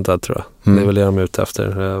passningsfot och sånt där, tror jag. Det är väl det de är ute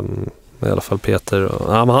efter. I alla fall Peter.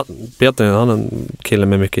 Peter, han är en kille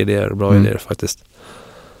med mycket idéer, bra idéer faktiskt.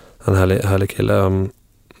 En härlig kille.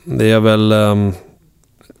 Det är väl,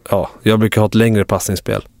 jag brukar ha ett längre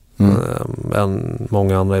passningsspel än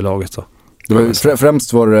många andra i laget då. Det var,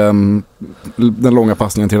 främst var det den långa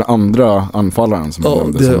passningen till den andra anfallaren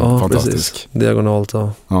som blev som fantastisk. Precis. Diagonalt,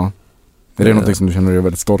 ja. Är det någonting som du känner dig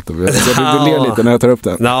väldigt stolt över? Du ler lite när jag tar upp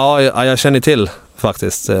den. Ja, jag känner till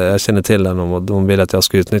faktiskt. Jag känner till den och de vill att jag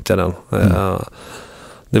ska utnyttja den.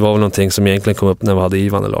 Det var väl någonting som egentligen kom upp när vi hade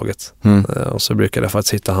Ivan i laget. Och så brukade jag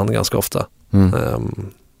faktiskt hitta han ganska ofta.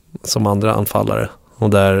 Som andra anfallare. Och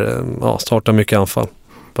där startar mycket anfall.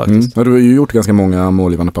 Faktiskt. Du har ju gjort ganska många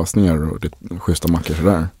målgivande passningar och schyssta mackor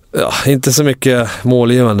sådär. Ja, inte så mycket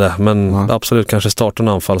målgivande, men absolut kanske starta en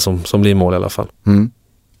anfall som blir mål i alla fall.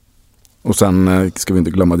 Och sen ska vi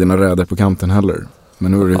inte glömma dina räder på kanten heller.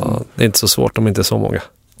 Men nu är det... det är inte så svårt om inte så många.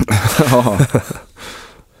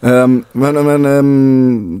 Men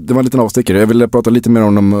det var en liten avstickare. Jag ville prata lite mer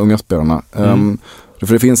om de unga spelarna.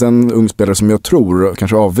 För det finns en ung spelare som jag tror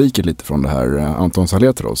kanske avviker lite från det här, Anton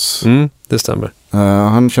Saletros. Det stämmer.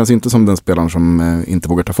 Han känns inte som den spelaren som inte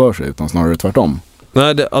vågar ta för sig, utan snarare tvärtom.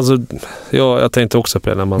 Nej, jag tänkte också på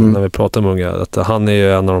det när vi pratar med unga, att han är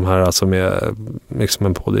ju en av de här som är liksom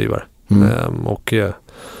en pådrivare. Och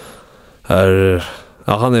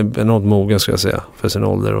han är enormt mogen, ska jag säga, för sin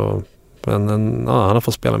ålder. Han har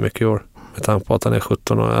fått spela mycket i år, med tanke på att han är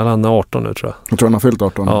 17 år, eller han är 18 nu, tror jag. Jag tror han har fyllt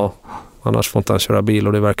 18. Ja, annars får inte han köra bil,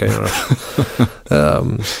 och det verkar göra.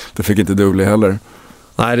 Det fick inte Dooley heller.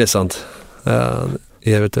 Nej, det är sant.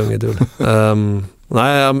 Evigt unge Dooley.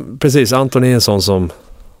 Nej, precis. Anton är en sån som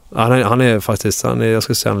han är faktiskt, jag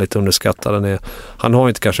skulle säga, lite underskattad. Han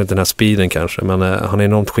har kanske inte den här speeden kanske, men han är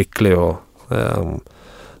enormt skicklig och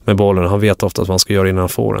med bollen. Han vet ofta vad han ska göra innan han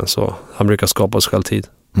får den, så han brukar skapa sig själv tid.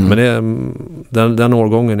 Men den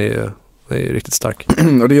årgången är riktigt stark.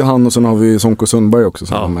 Och det är ju han, och sen har vi Sonko Sundberg också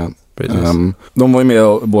som var med. De var ju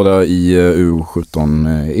med båda i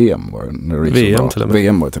U17-EM VM till och med.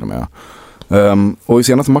 VM var det till och med. Och i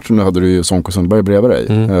senaste matchen nu hade du ju Sonko Sundberg bredvid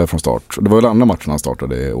dig från start. Det var väl andra matchen han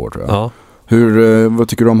startade i år, tror jag. Ja. Vad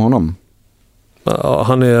tycker du om honom?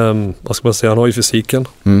 Han är, vad ska man säga, han har ju fysiken.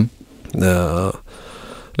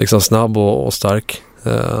 Liksom snabb och stark.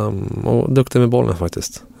 Och duktig med bollen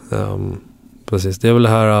faktiskt. Precis, det är väl det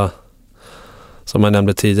här som jag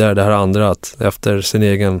nämnde tidigare, det här andra, att efter sin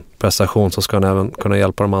egen prestation så ska han även kunna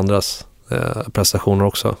hjälpa de andras prestationer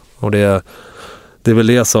också. Och det är väl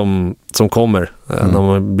det som kommer när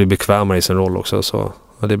man blir bekvämare i sin roll också. Så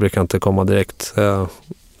det brukar inte komma direkt.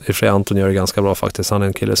 i och för sig Anton gör det ganska bra faktiskt. Han är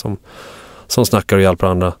en kille som snackar och hjälper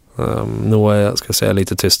andra. Noah är, ska jag säga,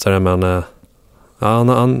 lite tystare, men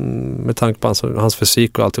han med tanke på hans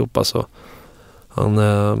fysik och alltihopa, så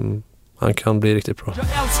han kan bli riktigt bra. Jag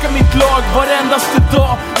älskar mitt lag varendaste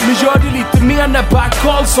dag, men gör det lite mer när Back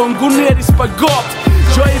Karlsson går ner i spagat.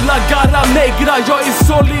 Jag är La Garra Negra, jag är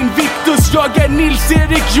Sol Invictus, jag är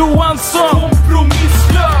Nils-Erik Johansson.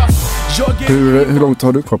 Kompromisslös. Hur långt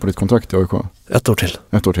har du kvar på ditt kontrakt i AIK? 1 år till.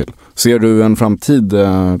 1 år till. Ser du en framtid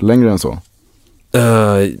längre än så?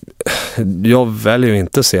 Jag väljer ju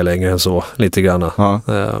inte se längre än så, lite grann. Ja.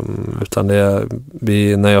 Utan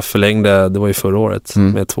när jag förlängde, det var ju förra året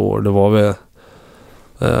med 2 år, då var vi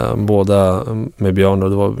båda med Björn, och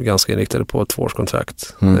det var ganska inriktade på ett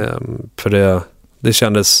 2-årskontrakt. För det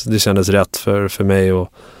kändes rätt för mig,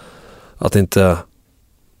 och att inte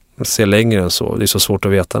se längre än så. Det är så svårt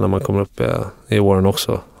att veta när man kommer upp i åren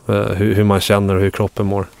också, hur man känner och hur kroppen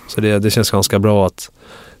mår. Så det känns ganska bra att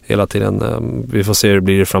hela tiden, vi får se hur det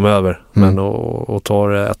blir framöver, men och ta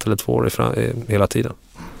det 1 eller 2 år hela tiden.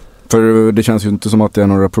 För det känns ju inte som att det är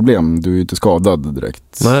några problem. Du är ju inte skadad direkt.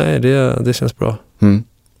 Nej, det känns bra.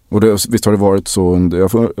 Och visst har det varit så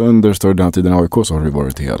under större den här tiden i AIK, så har det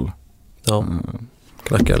varit hel. Ja,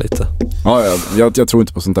 knackar lite. Ja, jag tror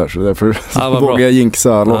inte på sånt där, så därför vågar jag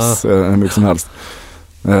jinxa loss hur mycket som helst.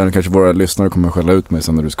 Kanske våra lyssnare kommer att skälla ut mig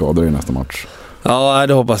sen när du skadar i nästa match. Ja, nej,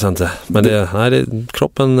 det hoppas jag inte. Men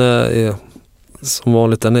kroppen är som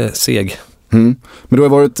vanligt, den är seg. Men du har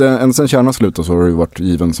varit, sen Kärna slutat, så har du varit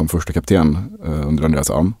given som första kapten under Andreas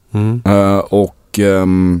Alm. Och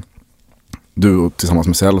du tillsammans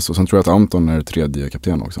med Sells, och sen tror jag att Anton är 3:e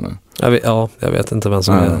kapten också nu. Jag vet inte vem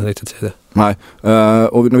som är riktigt 3:e. Nej,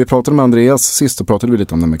 och när vi pratade med Andreas sist, så pratade vi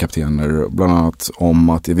lite om det med kaptener, bland annat om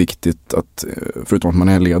att det är viktigt att, förutom att man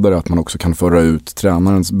är ledare, att man också kan föra ut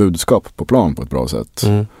tränarens budskap på plan på ett bra sätt.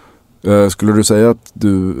 Skulle du säga att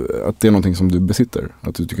det är någonting som du besitter?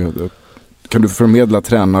 Att du tycker att, kan du förmedla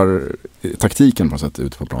tränartaktiken på något sätt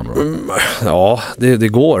ut på plan? Ja, det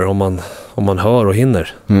går om man hör och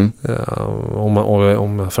hinner.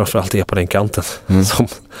 Om framförallt är på den kanten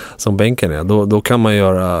som bänken är, då kan man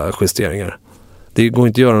göra justeringar. Det går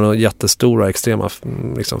inte att göra några jättestora, extrema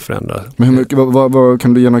förändringar. Men hur mycket, vad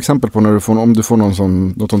kan du ge några exempel på när om du får något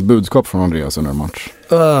sånt budskap från Andreas under en match?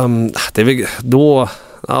 Det är väl då,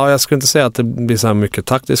 jag skulle inte säga att det blir så här mycket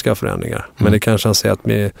taktiska förändringar, men det kanske han säger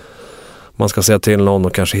att man ska säga till någon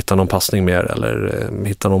och kanske hitta någon passning mer, eller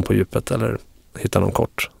hitta någon på djupet, eller hitta någon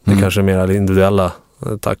kort. Det kanske är mer individuella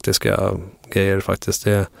taktiska grejer faktiskt.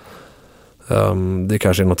 Det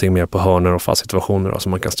kanske är någonting mer på hörnor och fast situationer som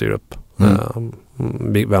man kan styra upp.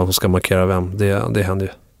 Vem som ska markera vem, det händer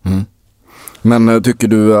ju. Men tycker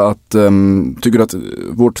du att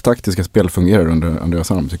vårt taktiska spel fungerar under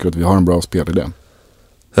Andreas Alm? Tycker du att vi har en bra spelidé?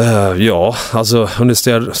 Ja, alltså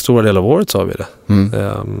under stora delar av året så har vi det.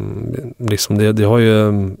 Det har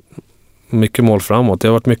ju mycket mål framåt. Det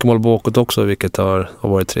har varit mycket mål bakåt också, vilket har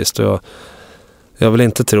varit trist. Och jag vill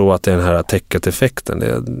inte tro att det är den här täcket-effekten.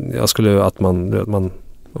 Jag skulle att man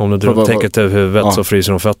om du drar täcket över huvudet så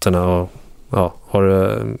fryser de fötterna, och har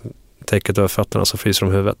du täcket över fötterna så fryser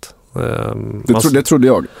de huvudet. Det trodde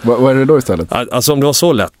jag. Vad är det då istället? Alltså om det var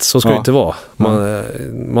så lätt så ska det inte vara.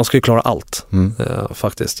 Man ska ju klara allt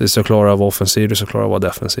faktiskt. Det ska klara att vara offensiv, det ska klara att vara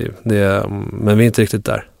defensiv. Men vi är inte riktigt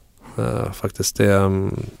där faktiskt. Det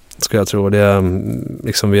ska jag tro. Vi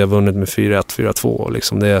har vunnit med 4-1,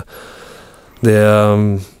 4-2.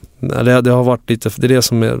 Det har varit lite, det är det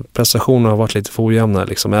som är, prestationerna har varit lite för ojämna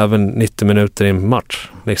även 90 minuter i en match.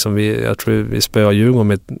 Jag tror vi spöade Djurgården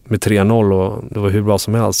med 3-0, och det var hur bra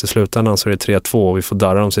som helst. I slutändan så är det 3-2 och vi får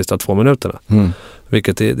darra de sista 2 minuterna.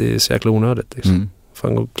 Vilket det är så jäkla onödigt.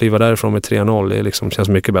 Fan, kliva därifrån med 3-0, det känns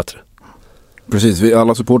mycket bättre. Precis,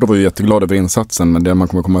 alla supporter var ju jätteglada över insatsen, men det man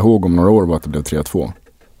kommer komma ihåg om några år var att det blev 3-2.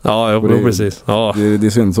 Ja, precis. Ja. Det är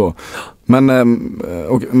synd så.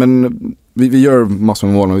 Men vi gör massor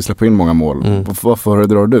med mål och vi släpper in många mål. Vad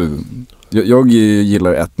föredrar du? Jag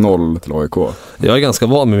gillar 1-0 till AIK. Jag är ganska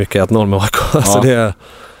van med mycket 1-0 med AIK. Ja. Så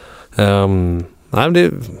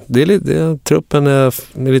det är lite, truppen är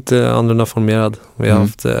lite annorlunda formerad. Vi har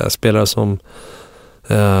haft spelare som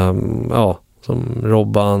som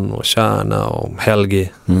Robban och Kärna och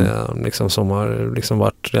Helgi som har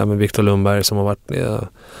varit med Viktor Lundberg, som har varit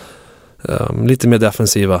lite mer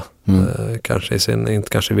defensiva kanske inte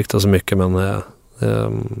kanske Viktor så mycket, men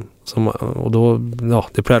och då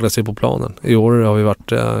det präglas ju på planen. I år har vi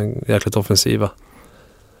varit jäkligt offensiva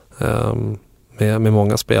med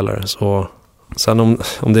många spelare, så sen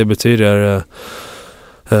om det betyder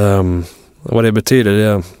vad det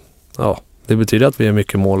betyder, det betyder att vi är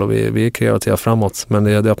mycket mål och vi är kreativa framåt. Men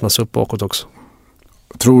det öppnas upp bakåt också.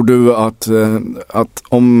 Tror du att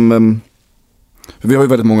om... Vi har ju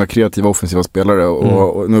väldigt många kreativa offensiva spelare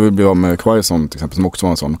och nu vill vi ha med Quaison till exempel som också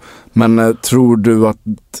var en sån. Men tror du att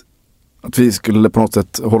vi skulle på något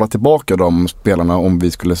sätt hålla tillbaka de spelarna om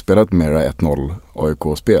vi skulle spela ett mera 1-0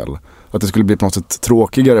 AIK-spel? Att det skulle bli på något sätt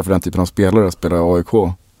tråkigare för den typen av spelare att spela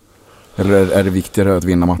AIK? Eller är det viktigare att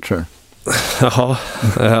vinna matcher?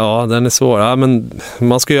 Ja, den är svår. Ja, men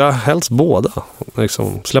man ska göra helst båda.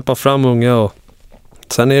 Liksom, släppa fram unga och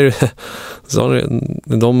sen är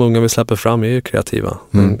det de unga vi släpper fram är ju kreativa.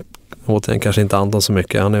 Återigen kanske inte Anton så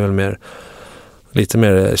mycket. Han är väl lite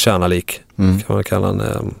mer kärnalik kan man kalla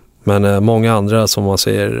han. Men många andra som man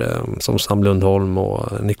ser som Sam Lundholm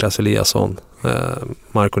och Niklas Eliasson,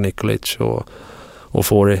 Marko Nikolic och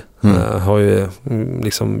Fori har ju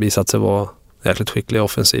liksom visat sig vara jäkligt skickliga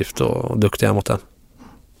offensivt och duktiga mot den.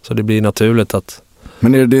 Så det blir naturligt att...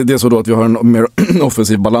 Men är det så då att vi har en mer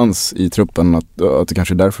offensiv balans i truppen att det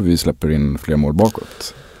kanske är därför vi släpper in fler mål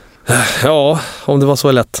bakåt? Ja, om det var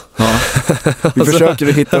så lätt. Ja. Vi försöker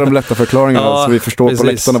hitta de lätta förklaringarna så vi förstår på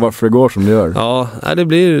läktarna varför det går som det gör. Ja, det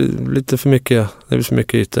blir lite för mycket. Det blir för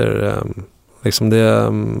mycket ytor. Liksom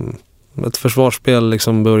ett försvarsspel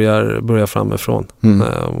liksom börjar framifrån.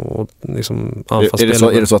 Och liksom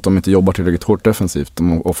är det så att de inte jobbar tillräckligt hårt defensivt,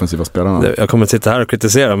 de offensiva spelarna? Jag kommer inte sitta här och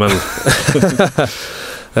kritisera, men...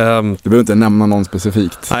 Du behöver inte nämna någon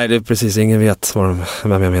specifikt. Nej, det är precis, ingen vet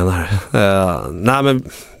vem jag menar. Nej, men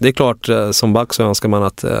det är klart, som back så önskar man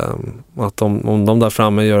att om de där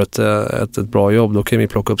framme gör ett bra jobb, då kan vi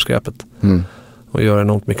plocka upp skräpet och göra det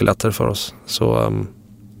enormt mycket lättare för oss. Så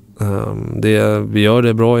vi gör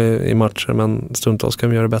det bra i matcher, men stundtals kan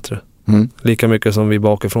vi göra det bättre. Lika mycket som vi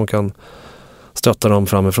bakifrån kan stötta dem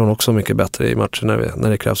framifrån också mycket bättre i matcher när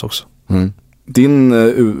det krävs också.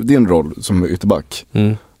 Din roll som ytterback,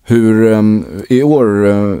 hur i år,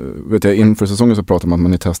 vet jag, inför säsongen så pratade man om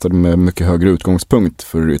att ni testade med mycket högre utgångspunkt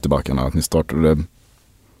för ytterbackarna, att ni startade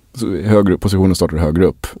positionen startade högre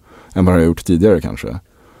upp än vad det har gjort tidigare kanske.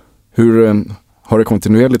 Hur har det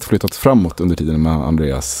kontinuerligt flyttat framåt under tiden med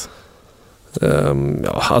Andreas?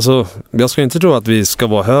 Alltså jag ska inte tro att vi ska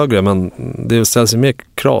vara högre, men det ställs mer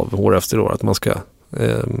krav år efter år att man ska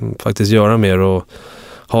faktiskt göra mer och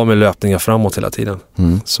ha med löpningar framåt hela tiden.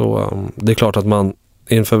 Så det är klart att man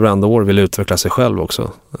inför varandra år vill utveckla sig själv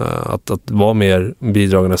också. Att vara mer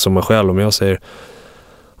bidragande som man själv. Om jag säger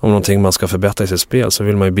om någonting man ska förbättra i sitt spel, så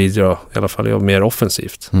vill man ju bidra, i alla fall mer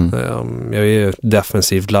offensivt. Jag är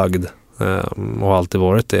defensivt lagd och har alltid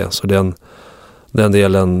varit det. Så den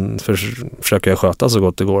delen försöker jag sköta så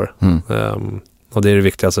gott det går. Och det är det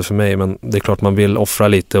viktigaste för mig. Men det är klart man vill offra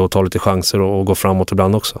lite och ta lite chanser och gå framåt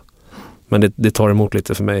ibland också. Men det tar emot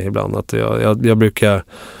lite för mig ibland. Att jag brukar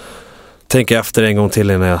tänka efter en gång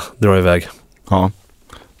till innan jag drar iväg. Ja.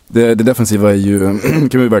 Det defensiva är ju,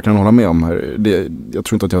 kan vi verkligen hålla med om här. Jag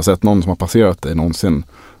tror inte att jag har sett någon som har passerat dig någonsin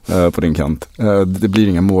på din kant. Det blir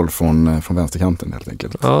inga mål från vänsterkanten helt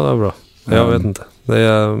enkelt. Ja, det är bra. Jag vet inte. Det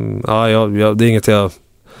är inget jag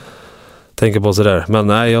tänker på sådär. Men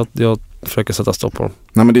nej, jag försöker sätta stopp på dem.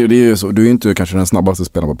 Nej, men det är ju så. Du är inte kanske den snabbaste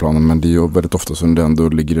spelaren på planen, men det är ju väldigt ofta som du ändå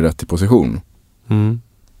ligger i rätt i position.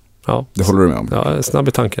 Ja. Det håller du med om? Ja, jag är snabb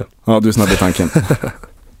i tanken. Ja, du är snabb i tanken.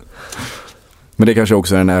 Men det kanske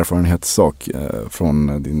också är en erfarenhetssak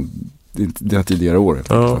från dina tidigare år.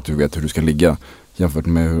 Ja. Att du vet hur du ska ligga jämfört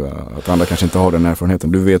med att andra kanske inte har den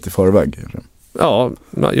erfarenheten. Du vet i förväg. Eller? Ja,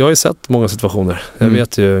 jag har ju sett många situationer. Jag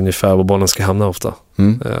vet ju ungefär var bollen ska hamna ofta.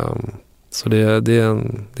 Så det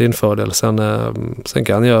är en fördel. Sen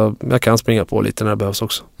kan jag kan springa på lite när det behövs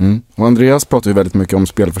också. Och Andreas pratar ju väldigt mycket om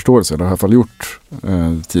spelförståelse. Det har jag i alla fall gjort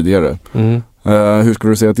tidigare. Hur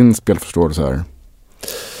skulle du säga att din spelförståelse är?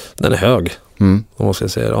 Den är hög. Om man ska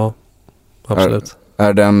säga, ja. Absolut.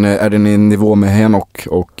 Är den i nivå med Henok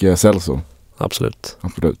och Celso? Absolut.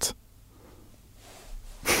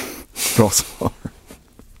 Bra svar.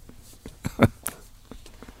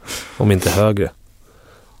 Om inte högre.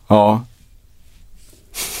 Ja.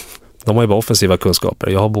 De har ju bara offensiva kunskaper.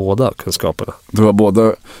 Jag har båda kunskaperna. Du har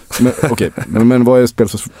båda. Men, okej. Men vad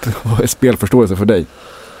är spelförståelse för dig?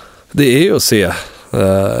 Det är ju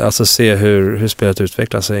att se hur spelet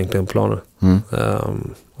utvecklas egentligen på planen.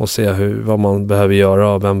 Och se vad man behöver göra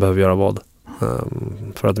och vem behöver göra vad.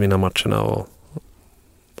 För att vinna matcherna.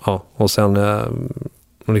 Och sen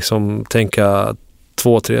liksom tänka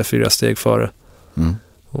 2, 3, 4 steg före.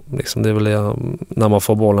 Liksom det är väl det, när man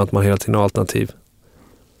får bollen, att man hela tiden har alternativ.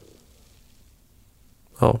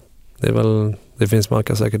 Ja, Det finns, man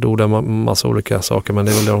kan säkert orda massa olika saker, men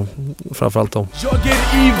det är väl framförallt dem. Jag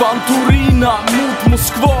är Ivan Torina mot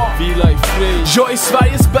Moskva. Vila i fred. Jag är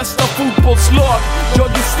Sveriges bästa fotbollslag. Jag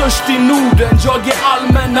är störst i Norden. Jag är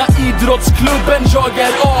allmänna idrottsklubben. Jag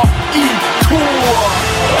är AIK.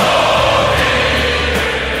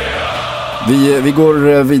 Vi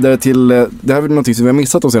går vidare till, det här är något som vi har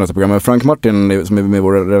missat de senaste programmen. Frank Martin som är med i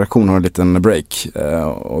vår redaktion har en liten break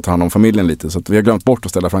och tar hand om familjen lite. Så att vi har glömt bort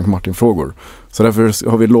att ställa Frank Martin-frågor. Så därför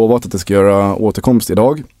har vi lovat att det ska göra återkomst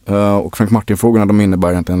idag. Och Frank Martin-frågorna, de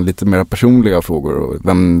innebär egentligen lite mer personliga frågor. Och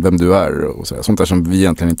vem du är och sånt där som vi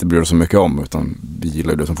egentligen inte bryr oss så mycket om. Utan vi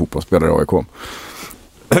gillar det som fotbollsspelare i AIK.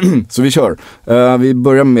 Så vi kör. Vi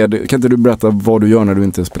börjar med, kan inte du berätta vad du gör när du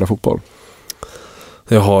inte spelar fotboll?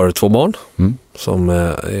 Jag har 2 barn som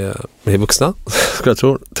är vuxna, skulle jag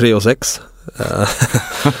tro, 3 och 6.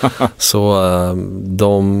 Så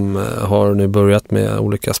de har nu börjat med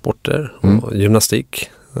olika sporter, och gymnastik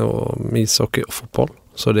och ishockey och fotboll.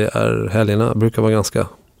 Så det är helgerna brukar vara ganska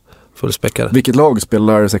fullspäckade. Vilket lag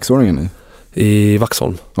spelar 6-åringen i? I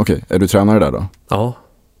Vaxholm. Okej, är du tränare där då? Ja,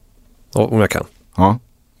 om jag kan. Ja.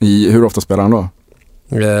 Hur ofta spelar han då?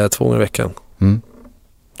 2 gånger i veckan.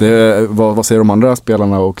 Vad säger de andra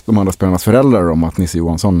spelarna och de andra spelarnas föräldrar om att Nisse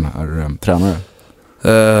Johansson är tränare?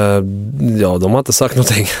 Ja, de har inte sagt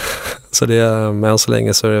någonting. Så men än så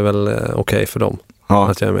länge så är det väl okej för dem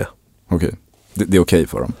att jag är med. Okej. Det är okej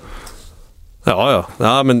för dem?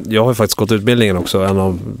 Ja, men jag har ju faktiskt gått utbildningen också.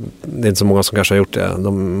 Det är inte så många som kanske har gjort det.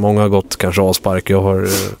 Många har gått kanske A-spark. Jag har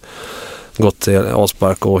gått till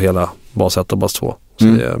A-spark och hela bas 1 och bas 2.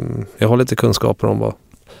 Så jag har lite kunskaper om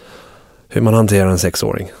hur man hanterar en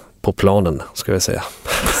 6-åring på planen, ska jag säga.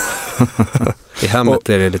 I hemmet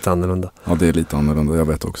är det lite annorlunda. Ja, det är lite annorlunda, jag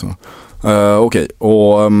vet också. Okej,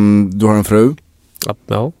 och du har en fru?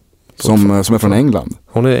 Ja. Som är från England?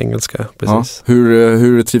 Hon är engelska, precis. Ja.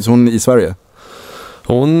 Hur trivs hon i Sverige?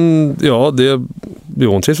 Hon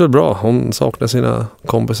trivs väl bra. Hon saknar sina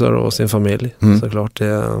kompisar och sin familj, såklart.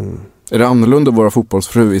 Är det annorlunda att vara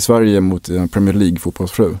fotbollsfru i Sverige mot en Premier League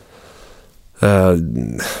fotbollsfru?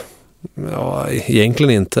 Ja,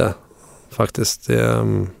 egentligen inte faktiskt.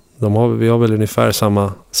 Vi har väl ungefär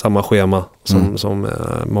samma schema som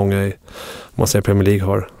många i, man säger, Premier League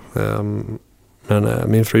har. Men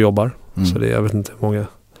min fru jobbar, så jag vet inte hur många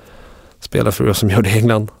spelarfruar som gör det i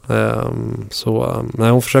England.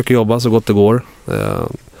 Hon försöker jobba så gott det går.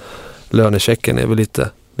 Lönechecken är väl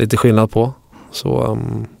lite skillnad på. Så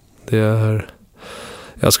det är,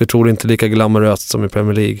 jag skulle tro det inte lika glamoröst som i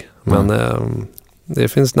Premier League, men det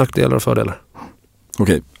finns nackdelar och fördelar.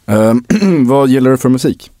 Okej. Vad gäller det för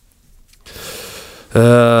musik?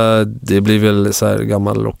 Det blir väl så här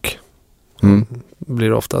gammal rock. Blir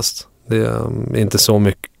det oftast. Det är inte så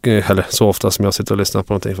mycket, eller så ofta som jag sitter och lyssnar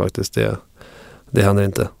på någonting faktiskt. Det händer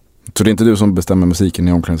inte. Så det är inte du som bestämmer musiken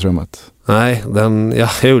i omklädningsrummet? Nej, jag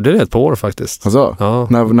gjorde det ett par år faktiskt. Alltså? Ja.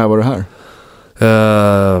 När var det här?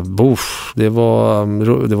 Det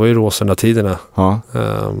var ju Råsunda-tiderna. Ja.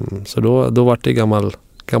 Så då var det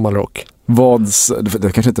gammal rock.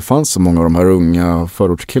 Det kanske inte fanns så många av de här unga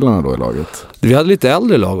förortskillarna då i laget? Vi hade lite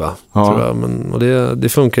äldre lag, va? Tror jag. Och det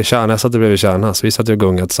funkar. Kärna, jag satt bredvid Kärna, så vi satt och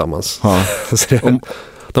gungade tillsammans. Ja.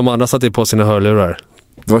 De andra satt ju på sina hörlurar.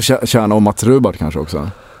 Det var Kärna och Mats Rubart kanske också?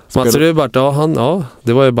 Mats Rubart, det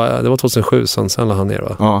var 2007, sen la han ner,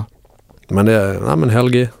 va? Ja. Men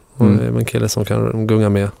Helgi är en kille som kan gunga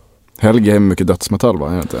med. Helgi är mycket dödsmetall,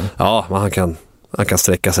 va? Är inte? Ja, men han kan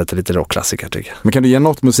sträcka sig till lite rockklassiker, tycker jag. Men kan du ge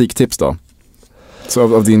något musiktips då?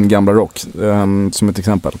 Så av din gamla rock, som ett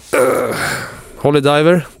exempel. Holy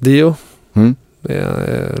Diver, Dio.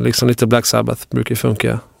 Liksom lite Black Sabbath brukar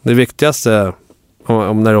funka. Det viktigaste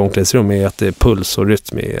när det är omklädningsrum är att det är puls och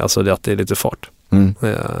rytm, alltså att det är lite fart.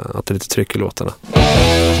 Att det är lite tryck i låtarna.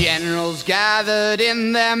 Generals gathered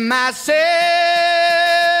in their masses,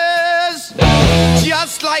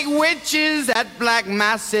 just like witches at black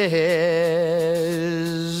masses.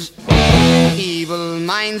 Evil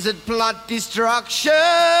minds that plot destruction,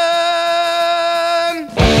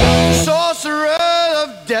 sorcerer of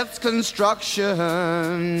death's construction.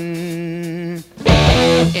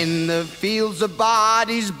 In the fields of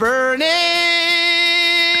bodies burning,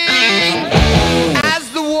 as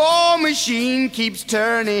the war machine keeps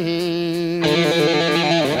turning,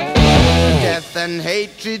 death and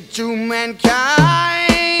hatred to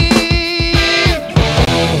mankind,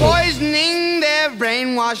 poisoning their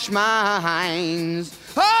brainwashed minds.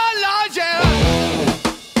 Oh Lord, yeah.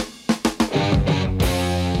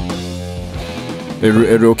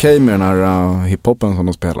 Är du okej med den här hiphopen som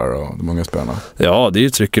de spelar och de unga spelarna? Ja, det är ju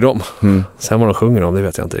tryck i dem. Sen vad de sjunger om, det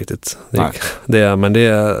vet jag inte riktigt. Men det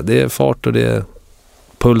är fart och det är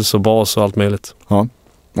puls och bas och allt möjligt. Ja,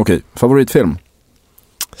 okej. Favoritfilm?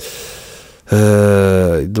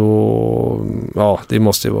 Det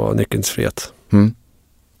måste ju vara Nyckeln till frihet.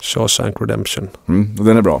 Shawshank Redemption.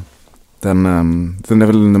 Den är bra. Den är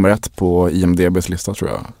väl nummer 1 på IMDb's lista, tror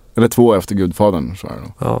jag. Eller 2 efter Gudfadern, så är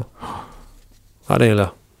det. Ja, det gillar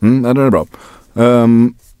jag. Ja, det är bra.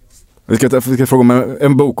 Vi ska fråga om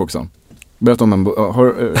en bok också. Berätta om en bok.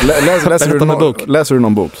 Läser du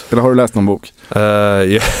någon bok? Eller har du läst någon bok?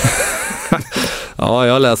 Ja,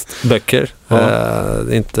 jag har läst böcker.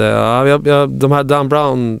 De här Dan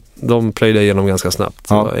Brown, de plöjde jag igenom ganska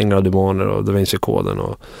snabbt. Änglar och demoner och Da Vinci-koden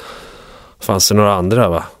och fanns det några andra,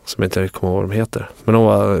 va? Som jag inte kommer ihåg vad de heter. Men de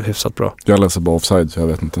var hyfsat bra. Jag läser bara Offside, så jag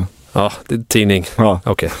vet inte. Ja, det är tidning. Ja.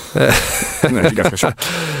 Okej. Den är ganska tjock.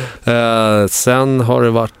 Sen har det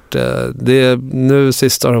varit nu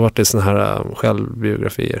sist har det varit såna här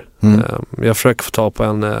självbiografier. Jag försöker få ta på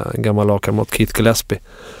en gammal lagkamrat, Keith Gillespie.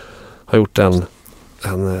 Har gjort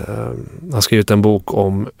han skrivit en bok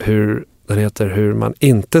om hur man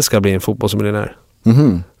inte ska bli en fotbollsmiljonär.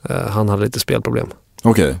 Han hade lite spelproblem.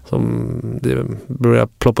 Okej. Som det börjar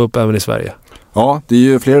ploppa upp även i Sverige. Ja, det är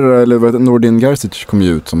ju flera, eller Nordin Gerzic kom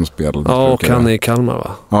ju ut som spelade. Ja, och han är i Kalmar,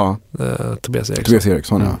 va? Ja. Tobias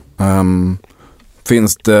Eriksson. Ja.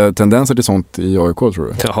 Finns det tendenser till sånt i AIK, tror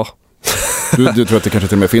du? Ja. Du tror att det kanske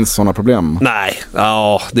till och med finns sådana problem? Nej,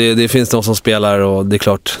 det finns de som spelar och det är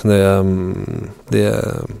klart,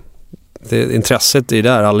 det intresset är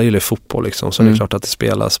där, alla gillar fotboll liksom, så det är klart att det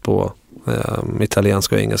spelas på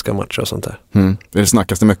italienska och engelska matcher och sånt där. Det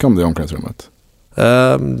snackas det mycket om det i omklädningsrummet?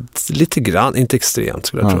 Lite grann, inte extremt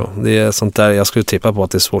skulle jag tro. Det är sånt där, jag skulle tippa på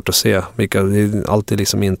att det är svårt att se det är alltid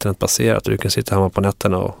liksom internetbaserat och du kan sitta hemma på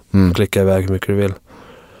nätterna och klicka iväg hur mycket du vill.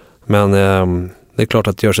 Men det är klart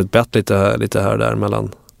att det görs ett bett lite här och där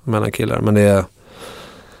mellan killar, men det är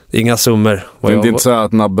inga summor. Det är inte så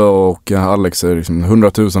att Nabbe och Alex är liksom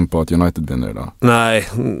 100 000 på att United vinner idag? Nej,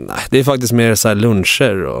 det är faktiskt mer så här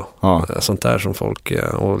luncher och sånt där som folk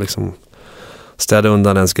och liksom städa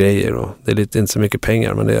undan ens grejer och det är inte så mycket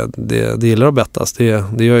pengar, men det gillar att bettas. Det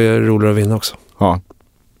gör ju roligare att vinna också. Ja.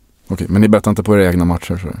 Okej, men ni bettar inte på era egna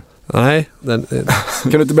matcher, så? Nej.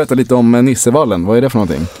 Kan du inte berätta lite om Nissevallen? Vad är det för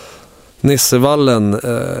någonting? Nissevallen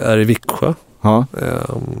är i Viksjö. Ja.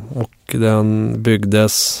 Och den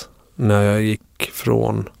byggdes när jag gick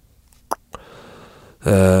från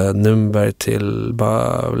Nürnberg till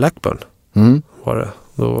Blackburn. Var det.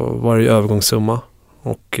 Då var det övergångssumma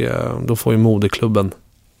och då får ju moderklubben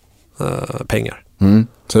pengar.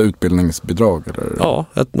 Så utbildningsbidrag? Eller? Ja,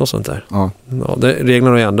 något sånt där. Ja. Reglerna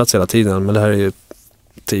har ju ändrats hela tiden, men det här är ju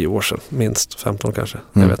 10 år sedan, minst 15 kanske,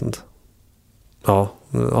 jag vet inte. Ja,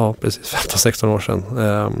 precis. 15-16 år sedan.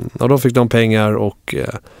 Och då fick de pengar och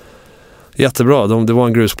jättebra. Det var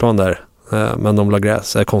en grusplan där, men de la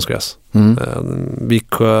konstgräs.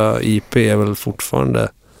 Viksjö IP är väl fortfarande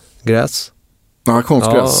gräs? Ja,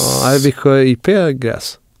 konstgräs. Ja, Viksjö IP är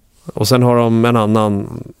gräs. Och sen har de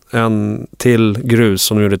en till grus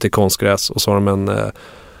som de gjorde till konstgräs, och så har de en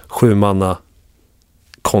 7-manna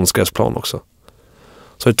konstgräsplan också.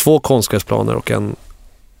 Så det är 2 konstgräsplaner och en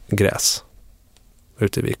gräs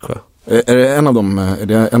ute i Viksjö. Är det en av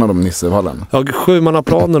dem Nissevallen? Ja,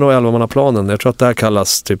 7-mannaplanen och 11-mannaplanen. Jag tror att det här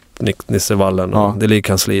kallas typ Nissevallen. Och det ligger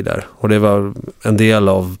kansli där. Och det var en del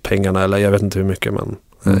av pengarna, eller jag vet inte hur mycket, men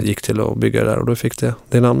gick till att bygga det där. Och då fick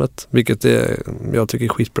det namnet, vilket jag tycker är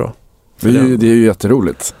skitbra. Det är ju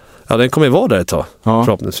jätteroligt. Ja, den kommer ju vara där ett tag,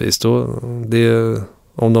 förhoppningsvis.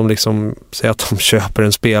 Om de liksom säger att de köper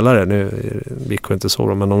en spelare, nu Viksjö inte så,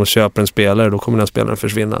 men om de köper en spelare, då kommer den spelaren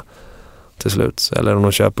försvinna till slut. Eller om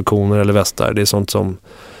de köper koner eller västar. Det är sånt som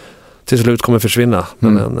till slut kommer försvinna.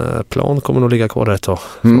 Men en plan kommer nog ligga kvar där ett tag,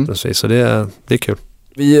 förhoppningsvis. Så det är kul.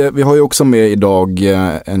 Vi har ju också med idag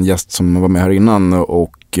en gäst som var med här innan,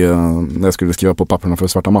 och när jag skulle skriva på papperna för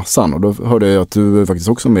Svarta Massan, och då hörde jag att du faktiskt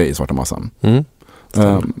också med i Svarta Massan.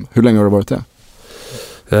 Hur länge har du varit det?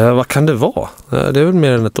 Vad kan det vara? Det är väl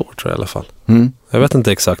mer än ett år, tror jag i alla fall. Jag vet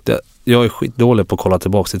inte exakt. Jag är skitdålig på att kolla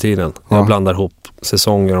tillbaka i tiden. Jag blandar ihop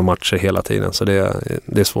säsonger och matcher hela tiden, så det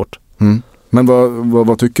är svårt. Men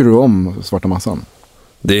vad tycker du om Svarta Massan?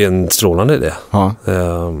 Det är en strålande idé.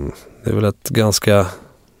 Det är väl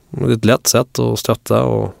ett lätt sätt att stötta,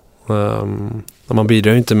 och man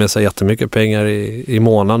bidrar ju inte med sig jättemycket pengar i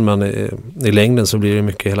månaden, men i längden så blir det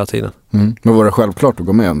mycket hela tiden. Men var det självklart att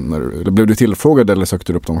gå med? Eller blev du tillfrågad eller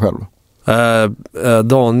sökte du upp dem själv?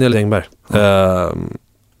 Daniel Engberg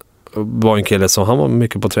var en kille som han var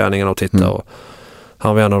mycket på träningarna och tittade, och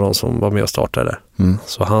Han var en av de som var med och startade där.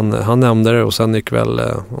 Så han nämnde det och sen gick väl,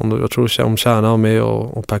 jag tror om Kärna var med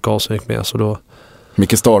och Per Karlsson gick med. Så då...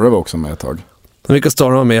 Micke Starre var också med ett tag. Micke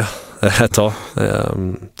Starre var med ett tag.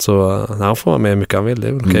 Så han får vara med hur mycket han vill, det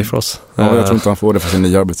är väl okej för oss. Ja, jag tror inte han får det för sin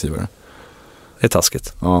nya arbetsgivare. Det är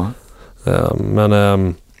taskigt. Ja.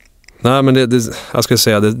 Men jag ska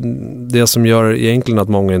säga, det som gör egentligen att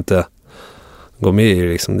många inte går med i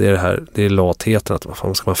liksom, det är det här, det är latheten att vad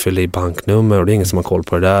fan ska man fylla i banknummer och det är ingen som har koll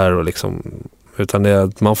på det där och liksom,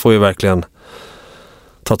 utan man får ju verkligen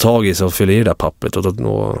ta tag i sig och fylla i det där pappret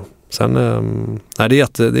och sen,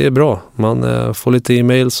 det är bra. Man får lite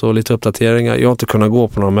e-mails och lite uppdateringar. Jag har inte kunnat gå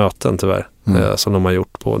på några möten tyvärr som de har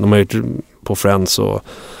gjort på Friends och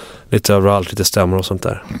lite överallt, lite stämmor och sånt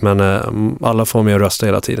där. Men alla får med att rösta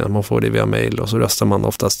hela tiden. Man får det via mail och så röstar man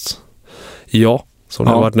oftast ja, som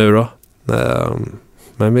det har varit nu då.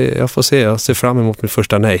 Men jag får se, jag ser fram emot mitt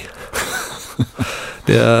första nej.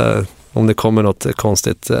 Om det kommer något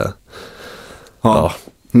konstigt. Ja.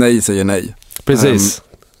 Nej säger nej. Precis.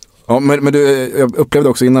 Ja, men jag upplevde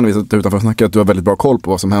också innan vi satt utanför och snackade att du har väldigt bra koll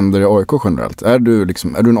på vad som händer i AIK generellt. Är du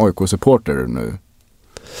en AIK-supporter nu?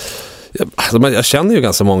 Jag känner ju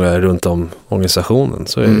ganska många runt om organisationen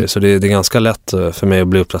så det är ganska lätt för mig att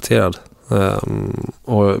bli uppdaterad.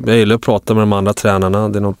 Och jag gillar att prata med de andra tränarna.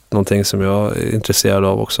 Det är någonting som jag är intresserad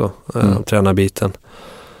av också. Tränarbiten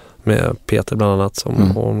med Peter bland annat.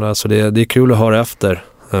 Så det är kul att höra efter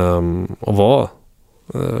och vara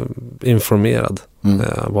informerad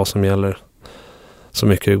vad som gäller så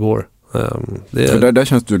mycket det går. Där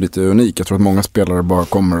känns du lite unik. Jag tror att många spelare bara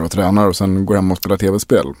kommer och tränar och sen går hem och spelar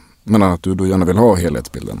tv-spel. Men att du då gärna vill ha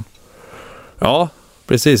helhetsbilden. Ja,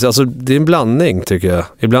 precis. Alltså, det är en blandning tycker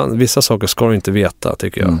jag. Vissa saker ska du inte veta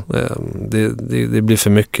tycker jag. Det blir för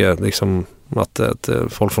mycket liksom, att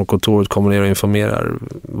folk från kontoret kommer ner och informerar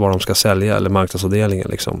vad de ska sälja eller marknadsavdelningen.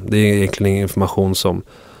 Liksom. Det är egentligen ingen information som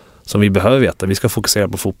vi behöver veta. Vi ska fokusera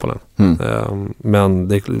på fotbollen.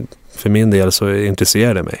 Men för min del så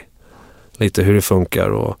intresserar det mig lite hur det funkar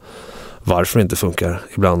och varför det inte funkar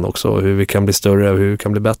ibland också. Och hur vi kan bli större och hur vi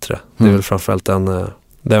kan bli bättre. Det är väl framförallt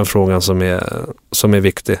den frågan som är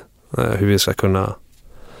viktig. Hur vi ska kunna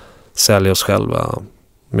sälja oss själva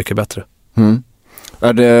mycket bättre.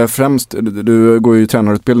 Är det främst, du går ju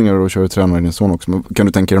tränarutbildningar och kör tränare i din son också. Men kan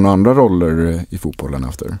du tänka dig några andra roller i fotbollen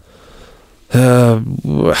efter?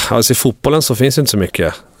 Alltså i fotbollen så finns det inte så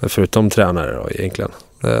mycket förutom tränare då, egentligen.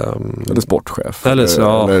 Eller sportchef.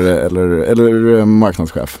 Eller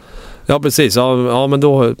marknadschef. Ja, precis. Ja, men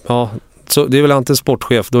då... Ja. Så det är väl antingen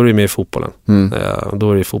sportchef, då är det med i fotbollen.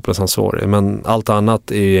 Då är det fotbollsansvarig. Men allt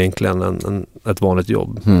annat är ju egentligen ett vanligt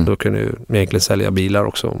jobb. Då kan du egentligen sälja bilar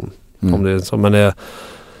också. Om det är så. Men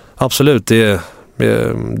absolut, det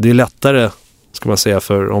är lättare ska man säga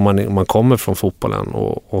för om man kommer från fotbollen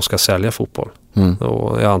och ska sälja fotboll.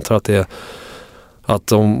 Och jag antar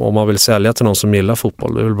att om man vill sälja till någon som gillar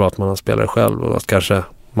fotboll, det är väl bra att man spelar själv och att kanske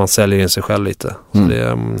man säljer in sig själv lite. Så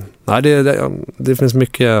det finns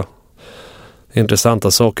mycket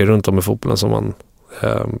intressanta saker runt om i fotbollen som man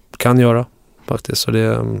kan göra faktiskt. Så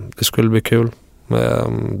det skulle bli kul.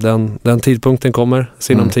 Den tidpunkten kommer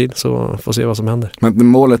sinom tid, så får se vad som händer. Men är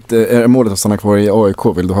målet att stanna kvar i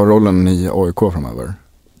AIK? Vill du ha rollen i AIK framöver?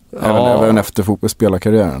 Även efter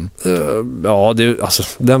fotbollsspelarkarriären? Ja, alltså,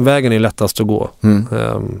 den vägen är lättast att gå.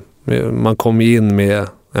 Man kommer in med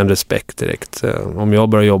en respekt direkt. Om jag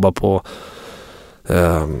börjar jobba på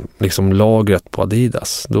liksom lagret på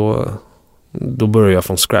Adidas, då börjar jag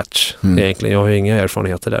från scratch egentligen. Jag har inga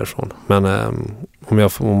erfarenheter därifrån. Men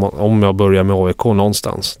om jag börjar med AIK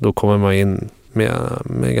någonstans, då kommer man in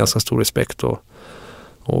med ganska stor respekt och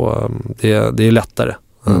det är lättare.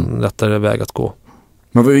 En lättare väg att gå.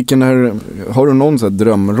 Men har du någon sån här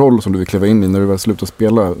drömroll som du vill kliva in i när du väl slutar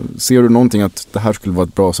spela? Ser du någonting att det här skulle vara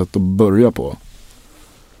ett bra sätt att börja på?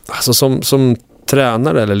 Alltså som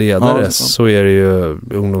tränare eller ledare så är det ju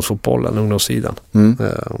ungdomsfotbollen, ungdomssidan.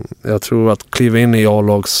 Jag tror att kliva in i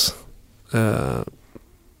A-lags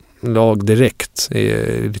lag direkt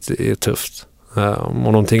är tufft. Och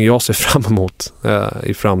någonting jag ser fram emot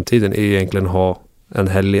i framtiden är egentligen att ha en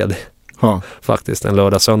helg ledig. Faktiskt, en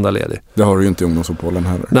lördag-söndag ledig. Det har du ju inte i ungdomsfotbollen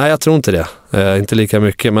heller. Nej, jag tror inte det. Inte lika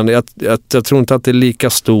mycket. Men jag tror inte att det är lika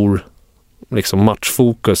stor liksom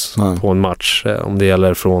matchfokus på en match om det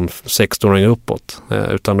gäller från 16-åringar uppåt.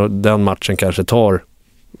 Utan den matchen kanske tar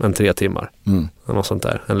 3 timmar. Något sånt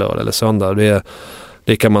där. En lördag eller söndag.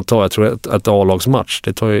 Det kan man ta. Jag tror att A-lagsmatch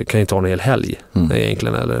kan ju ta en hel helg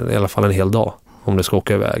egentligen. Eller i alla fall en hel dag. Om du ska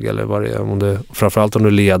åka iväg eller vad det är. Framförallt om du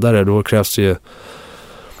är ledare, då krävs det ju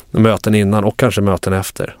möten innan och kanske möten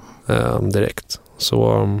efter direkt.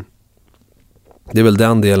 Så det är väl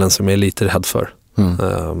den delen som jag är lite rädd för.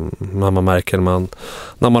 När man märker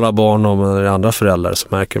när man har barn och man är andra föräldrar, så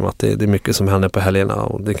märker man att det är mycket som händer på helgerna,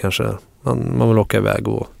 och det kanske man vill åka iväg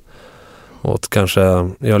och kanske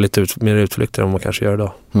göra lite mer utflykter än man kanske gör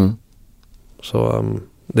idag. Så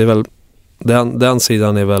det är väl den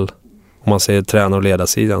sidan är väl, om man säger träna- och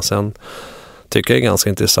ledarsidan. Sen tycker jag är ganska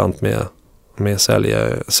intressant med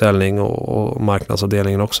säljning och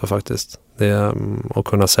marknadsavdelningen också faktiskt. Det är att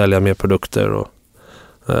kunna sälja mer produkter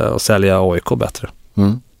och sälja AIK bättre.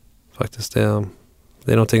 Faktiskt, det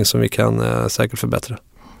är någonting som vi kan säkert förbättra.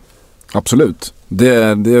 Absolut. Det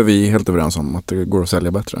är vi helt överens om, att det går att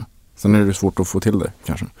sälja bättre. Sen är det svårt att få till det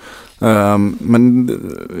kanske. Men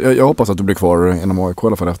jag hoppas att du blir kvar inom AIK i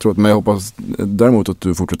alla fall efteråt. Men jag hoppas däremot att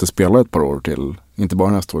du fortsätter spela ett par år till. Inte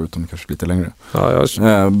bara nästa år, utan kanske lite längre. Ja,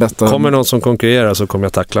 kommer någon som konkurrerar så kommer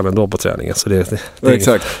jag tackla mig då på träningen. Så det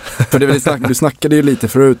exakt. För du snackade ju lite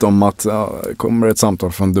förut om att kommer ett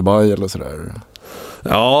samtal från Dubai eller sådär.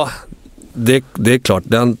 Ja, det är klart.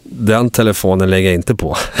 Den telefonen lägger jag inte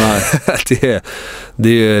på. Nej.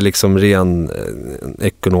 det är liksom ren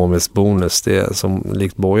ekonomisk bonus. Det är som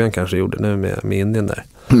likt Bojan kanske gjorde nu med Indien där.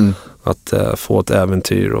 Att få ett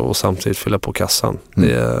äventyr och samtidigt fylla på kassan.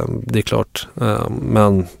 Det är klart.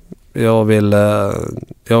 Men jag vill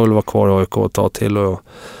vara kvar i AIK och ta till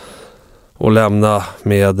och lämna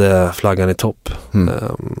med flaggan i topp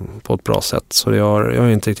på ett bra sätt. Så jag är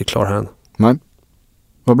inte riktigt klar här än. Nej.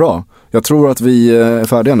 Vad bra. Jag tror att vi är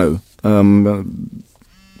färdiga nu.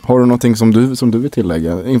 Har du någonting som du vill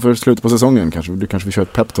tillägga? Inför slutet på säsongen kanske? Du kanske vill köra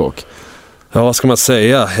ett pep-talk? Ja, vad ska man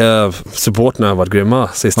säga? Supporterna har varit grymma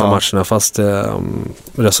sista matcherna, fast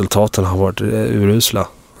resultaten har varit urusla.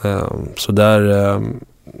 Så där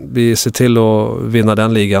vi ser till att vinna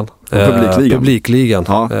den ligan. Publikligan.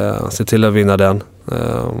 Se till att vinna den.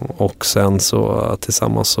 Och sen så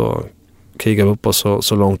tillsammans så krigar vi upp oss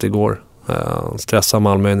så långt det går. Stressa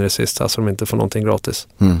Malmö in i det sista så de inte får någonting gratis.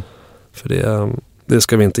 För det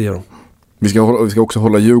ska vi inte ge dem. Vi ska också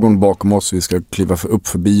hålla Djurgården bakom oss. Vi ska kliva upp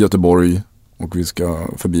förbi Göteborg och vi ska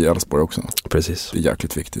förbi Elfsborg också. Precis. Det är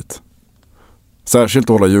jäkligt viktigt. Särskilt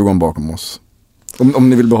att hålla Djurgården bakom oss. Om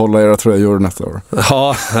ni vill behålla era tröjor nästa år.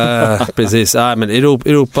 Ja, precis. Men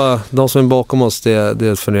Europa, de som är bakom oss,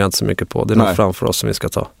 det funderar jag inte så mycket på. Det är något framför oss som vi ska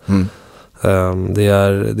ta. Det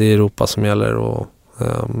är Europa som gäller, och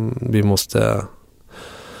vi måste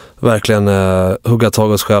verkligen hugga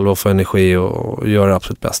tag oss själva och få energi och göra det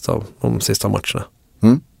absolut bästa av de sista matcherna.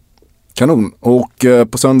 Kanon. Och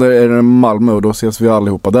på söndag är det Malmö, och då ses vi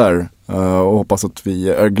allihopa där. Och hoppas att vi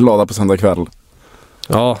är glada på söndag kväll.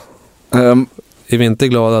 Ja. Är vi inte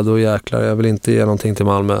glada, då jäklar. Jag vill inte ge någonting till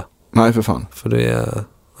Malmö. Nej, för fan. För det är...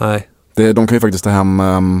 Nej. De kan ju faktiskt ta hem...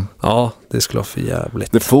 Ja, det skulle vara för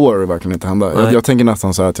jävligt. Det får verkligen inte hända. Jag tänker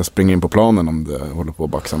nästan så här att jag springer in på planen om det håller på att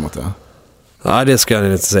backa mot det. Nej, det ska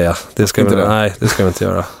jag inte säga. Det ska vi inte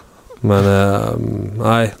göra. Men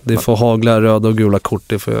nej, det får hagla röda och gula kort.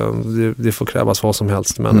 Det får krävas vad som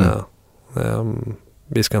helst. Men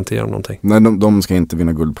vi ska inte göra någonting. Nej, de ska inte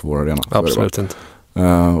vinna guld på vår arena. Absolut inte.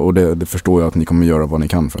 Och det förstår jag att ni kommer göra vad ni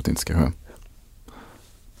kan för att det inte ska ske.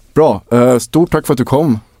 Bra, stort tack för att du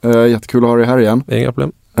kom. Jättekul att ha dig här igen. Inga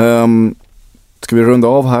problem. Ska vi runda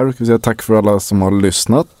av här? Ska vi säga tack för alla som har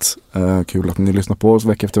lyssnat. Kul att ni lyssnar på oss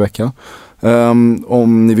vecka efter vecka.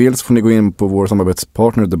 Om ni vill så får ni gå in på vår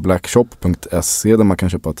samarbetspartner theblackshop.se, där man kan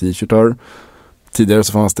köpa t-shirtar. Tidigare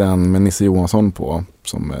så fanns det en med Nisse Johansson på,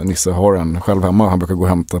 som Nisse har en själv hemma. Han brukar gå och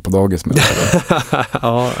hämta på dagis med.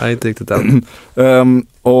 Ja, inte riktigt än.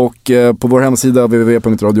 Och på vår hemsida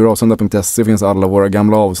www.radiorasunda.se finns alla våra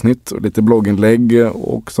gamla avsnitt och lite blogginlägg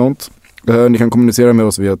och sånt. Ni kan kommunicera med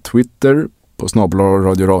oss via Twitter på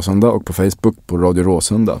 @Radio Rasunda och på Facebook på Radio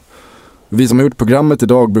Råsunda. Vi som har gjort programmet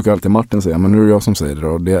idag brukar alltid Martin säga, men nu är det jag som säger det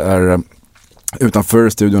då. Det är utanför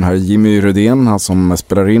studion här Jimmy Rödén, han som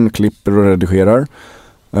spelar in, klipper och redigerar.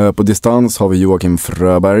 På distans har vi Joakim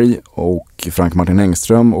Fröberg och Frank Martin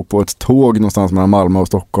Engström, och på ett tåg någonstans mellan Malmö och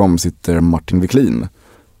Stockholm sitter Martin Wiklin.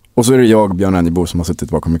 Och så är det jag, Björn Enjebo, som har suttit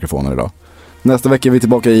bakom mikrofonen idag. Nästa vecka är vi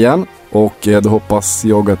tillbaka igen, och då hoppas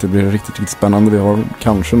jag att det blir riktigt, riktigt spännande. Vi har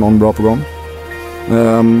kanske någon bra på gång.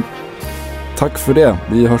 Tack för det.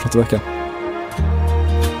 Vi hörs nästa vecka.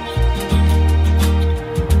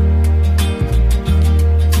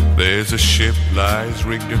 There's a ship lies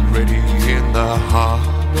rigged and ready in the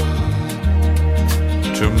harbor.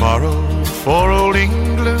 Tomorrow for old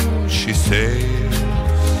England she sails,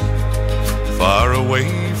 far away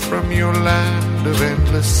from your land of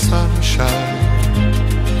endless sunshine,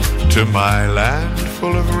 to my land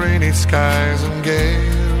full of rainy skies and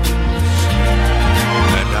gales.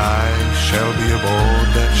 And I shall be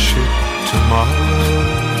aboard that ship tomorrow,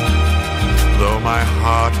 my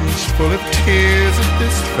heart is full of tears at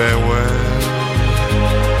this farewell.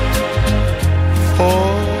 For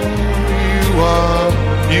you are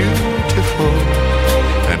beautiful,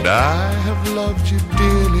 and I have loved you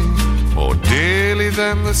dearly, more dearly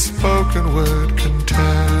than the spoken word can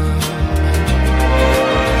tell.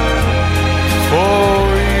 For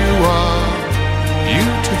you are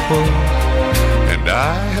beautiful, and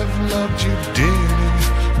I have loved you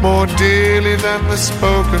dearly, more dearly than the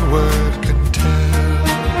spoken word can tell.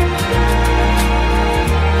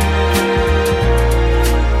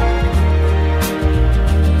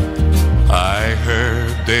 I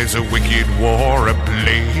heard there's a wicked war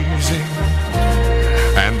a-blazing,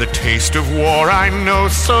 and the taste of war I know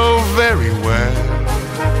so very well.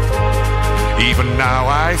 Even now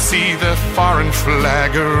I see the foreign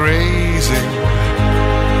flag a-raising,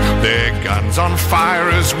 their guns on fire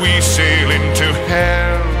as we sail into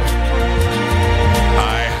hell.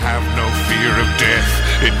 I have no fear of death,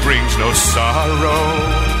 it brings no sorrow,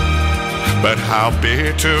 but how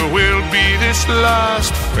bitter will be this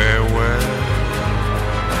last farewell.